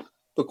have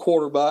the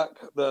quarterback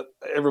that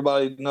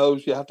everybody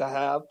knows you have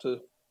to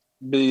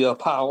be a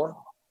power.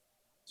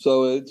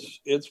 So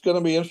it's going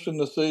to be interesting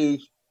to see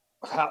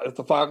if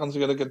the Falcons are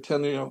going to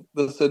continue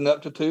this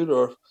ineptitude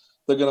or if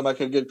they're going to make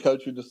a good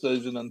coaching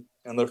decision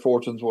and their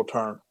fortunes will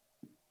turn.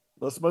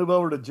 Let's move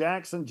over to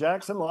Jackson.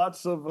 Jackson,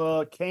 lots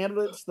of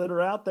candidates that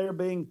are out there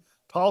being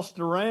tossed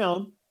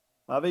around.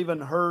 I've even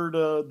heard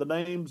the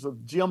names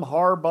of Jim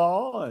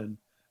Harbaugh and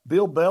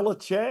Bill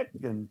Belichick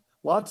and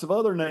lots of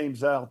other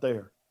names out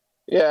there.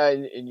 Yeah,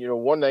 and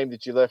one name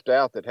that you left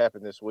out that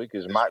happened this week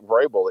is Mike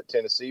Vrabel at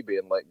Tennessee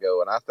being let go,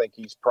 and I think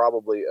he's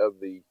probably of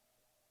the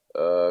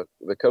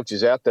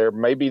coaches out there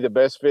maybe the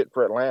best fit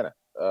for Atlanta.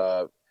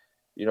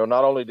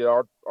 Not only did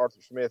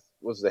Arthur Smith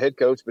was the head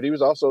coach, but he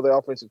was also the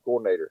offensive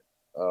coordinator.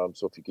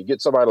 So if you could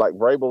get somebody like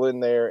Vrabel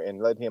in there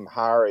and let him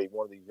hire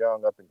one of these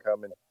young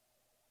up-and-coming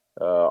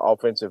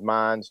offensive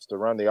minds to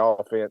run the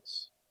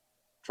offense,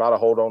 try to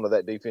hold on to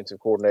that defensive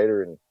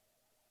coordinator and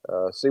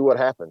see what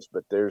happens.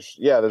 But there's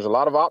a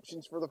lot of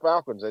options for the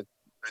Falcons.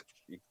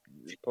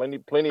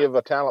 Plenty of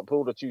a talent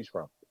pool to choose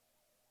from.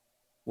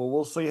 Well,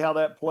 we'll see how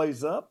that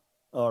plays out,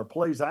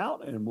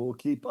 and we'll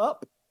keep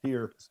up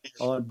here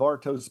on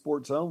Bartow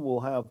Sports Zone.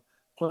 We'll have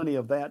plenty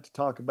of that to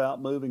talk about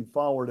moving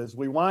forward. As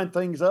we wind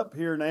things up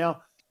here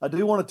now, I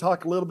do want to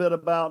talk a little bit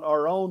about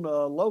our own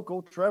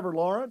local Trevor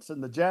Lawrence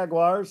and the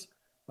Jaguars.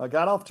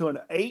 Got off to an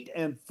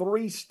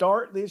 8-3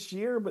 start this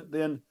year, but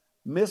then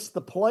missed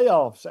the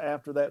playoffs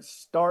after that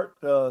start,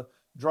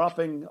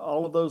 dropping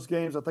all of those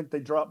games. I think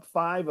they dropped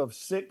 5 of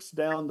 6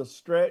 down the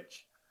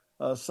stretch.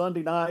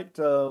 Sunday night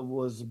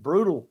was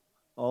brutal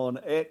on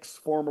X,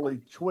 formerly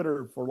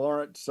Twitter, for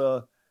Lawrence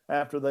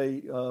after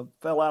they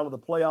fell out of the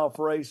playoff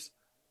race.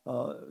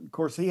 Of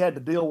course, he had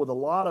to deal with a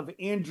lot of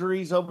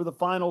injuries over the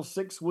final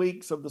 6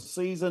 weeks of the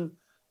season,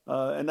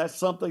 and that's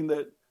something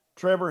that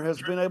Trevor has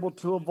been able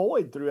to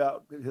avoid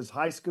throughout his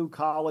high school,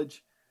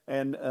 college,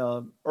 and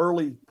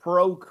early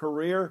pro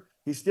career.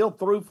 He still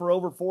threw for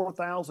over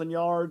 4,000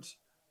 yards.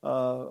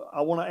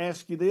 I want to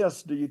ask you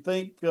this. Do you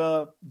think,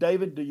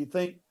 David,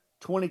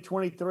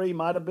 2023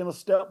 might have been a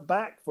step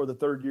back for the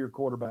third-year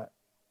quarterback?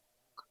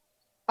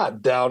 I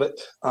doubt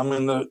it. I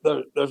mean,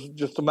 there's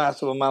just a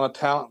massive amount of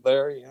talent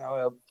there. It's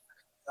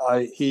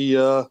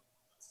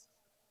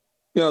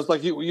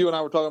like you and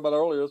I were talking about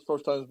earlier. It's the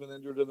first time he's been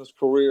injured in his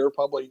career.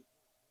 Probably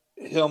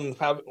him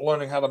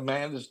learning how to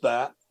manage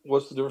that.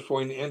 What's the difference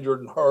between injured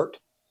and hurt?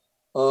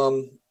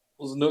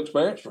 was a new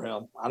experience for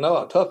him. I know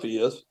how tough he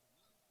is.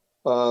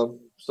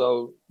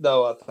 So,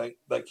 no, I think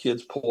that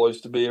kid's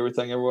poised to be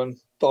everything everyone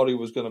thought he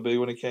was going to be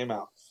when he came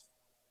out.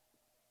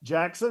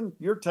 Jackson,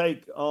 your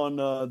take on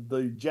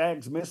the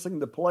Jags missing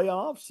the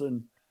playoffs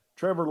and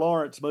Trevor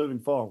Lawrence moving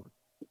forward?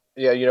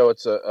 Yeah,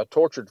 it's a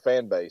tortured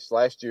fan base.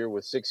 Last year,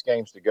 with 6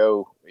 games to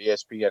go,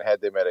 ESPN had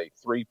them at a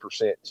 3%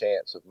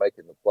 chance of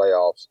making the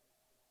playoffs,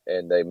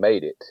 and they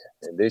made it.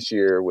 And this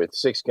year, with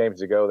 6 games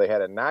to go, they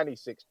had a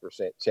 96%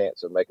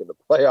 chance of making the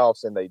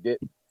playoffs, and they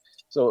didn't.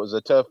 So it was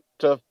a tough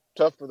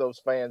for those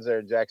fans there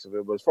in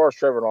Jacksonville. But as far as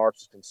Trevor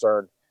Lawrence is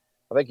concerned,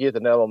 I think he hit the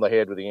nail on the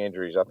head with the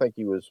injuries. I think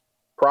he was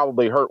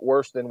probably hurt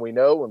worse than we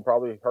know, and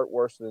probably hurt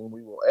worse than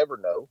we will ever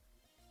know.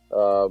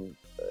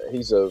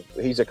 He's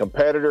a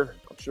competitor.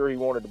 I'm sure he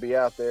wanted to be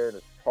out there, and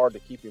it's hard to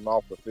keep him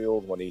off the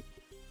field when he,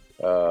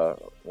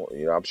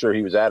 I'm sure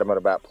he was adamant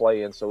about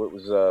playing. So it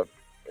was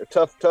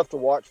tough to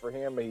watch for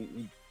him.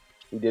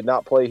 He did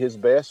not play his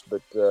best,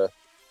 but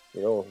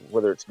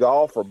whether it's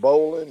golf or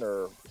bowling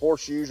or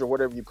horseshoes or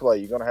whatever you play,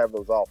 you're going to have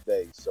those off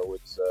days. So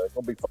it's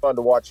going to be fun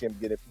to watch him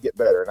get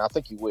better, and I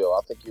think he will.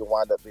 I think he'll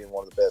wind up being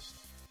one of the best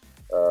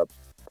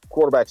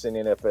quarterbacks in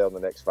the NFL in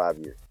the next 5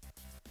 years.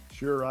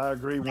 Sure, I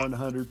agree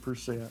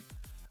 100%.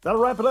 That'll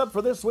wrap it up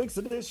for this week's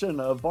edition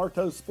of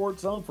Bartow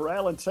Sports Zone. For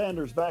Alan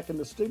Sanders back in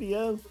the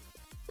studio,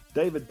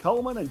 David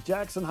Coleman and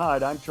Jackson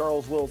Hyde, I'm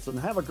Charles Wilson.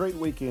 Have a great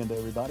weekend,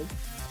 everybody.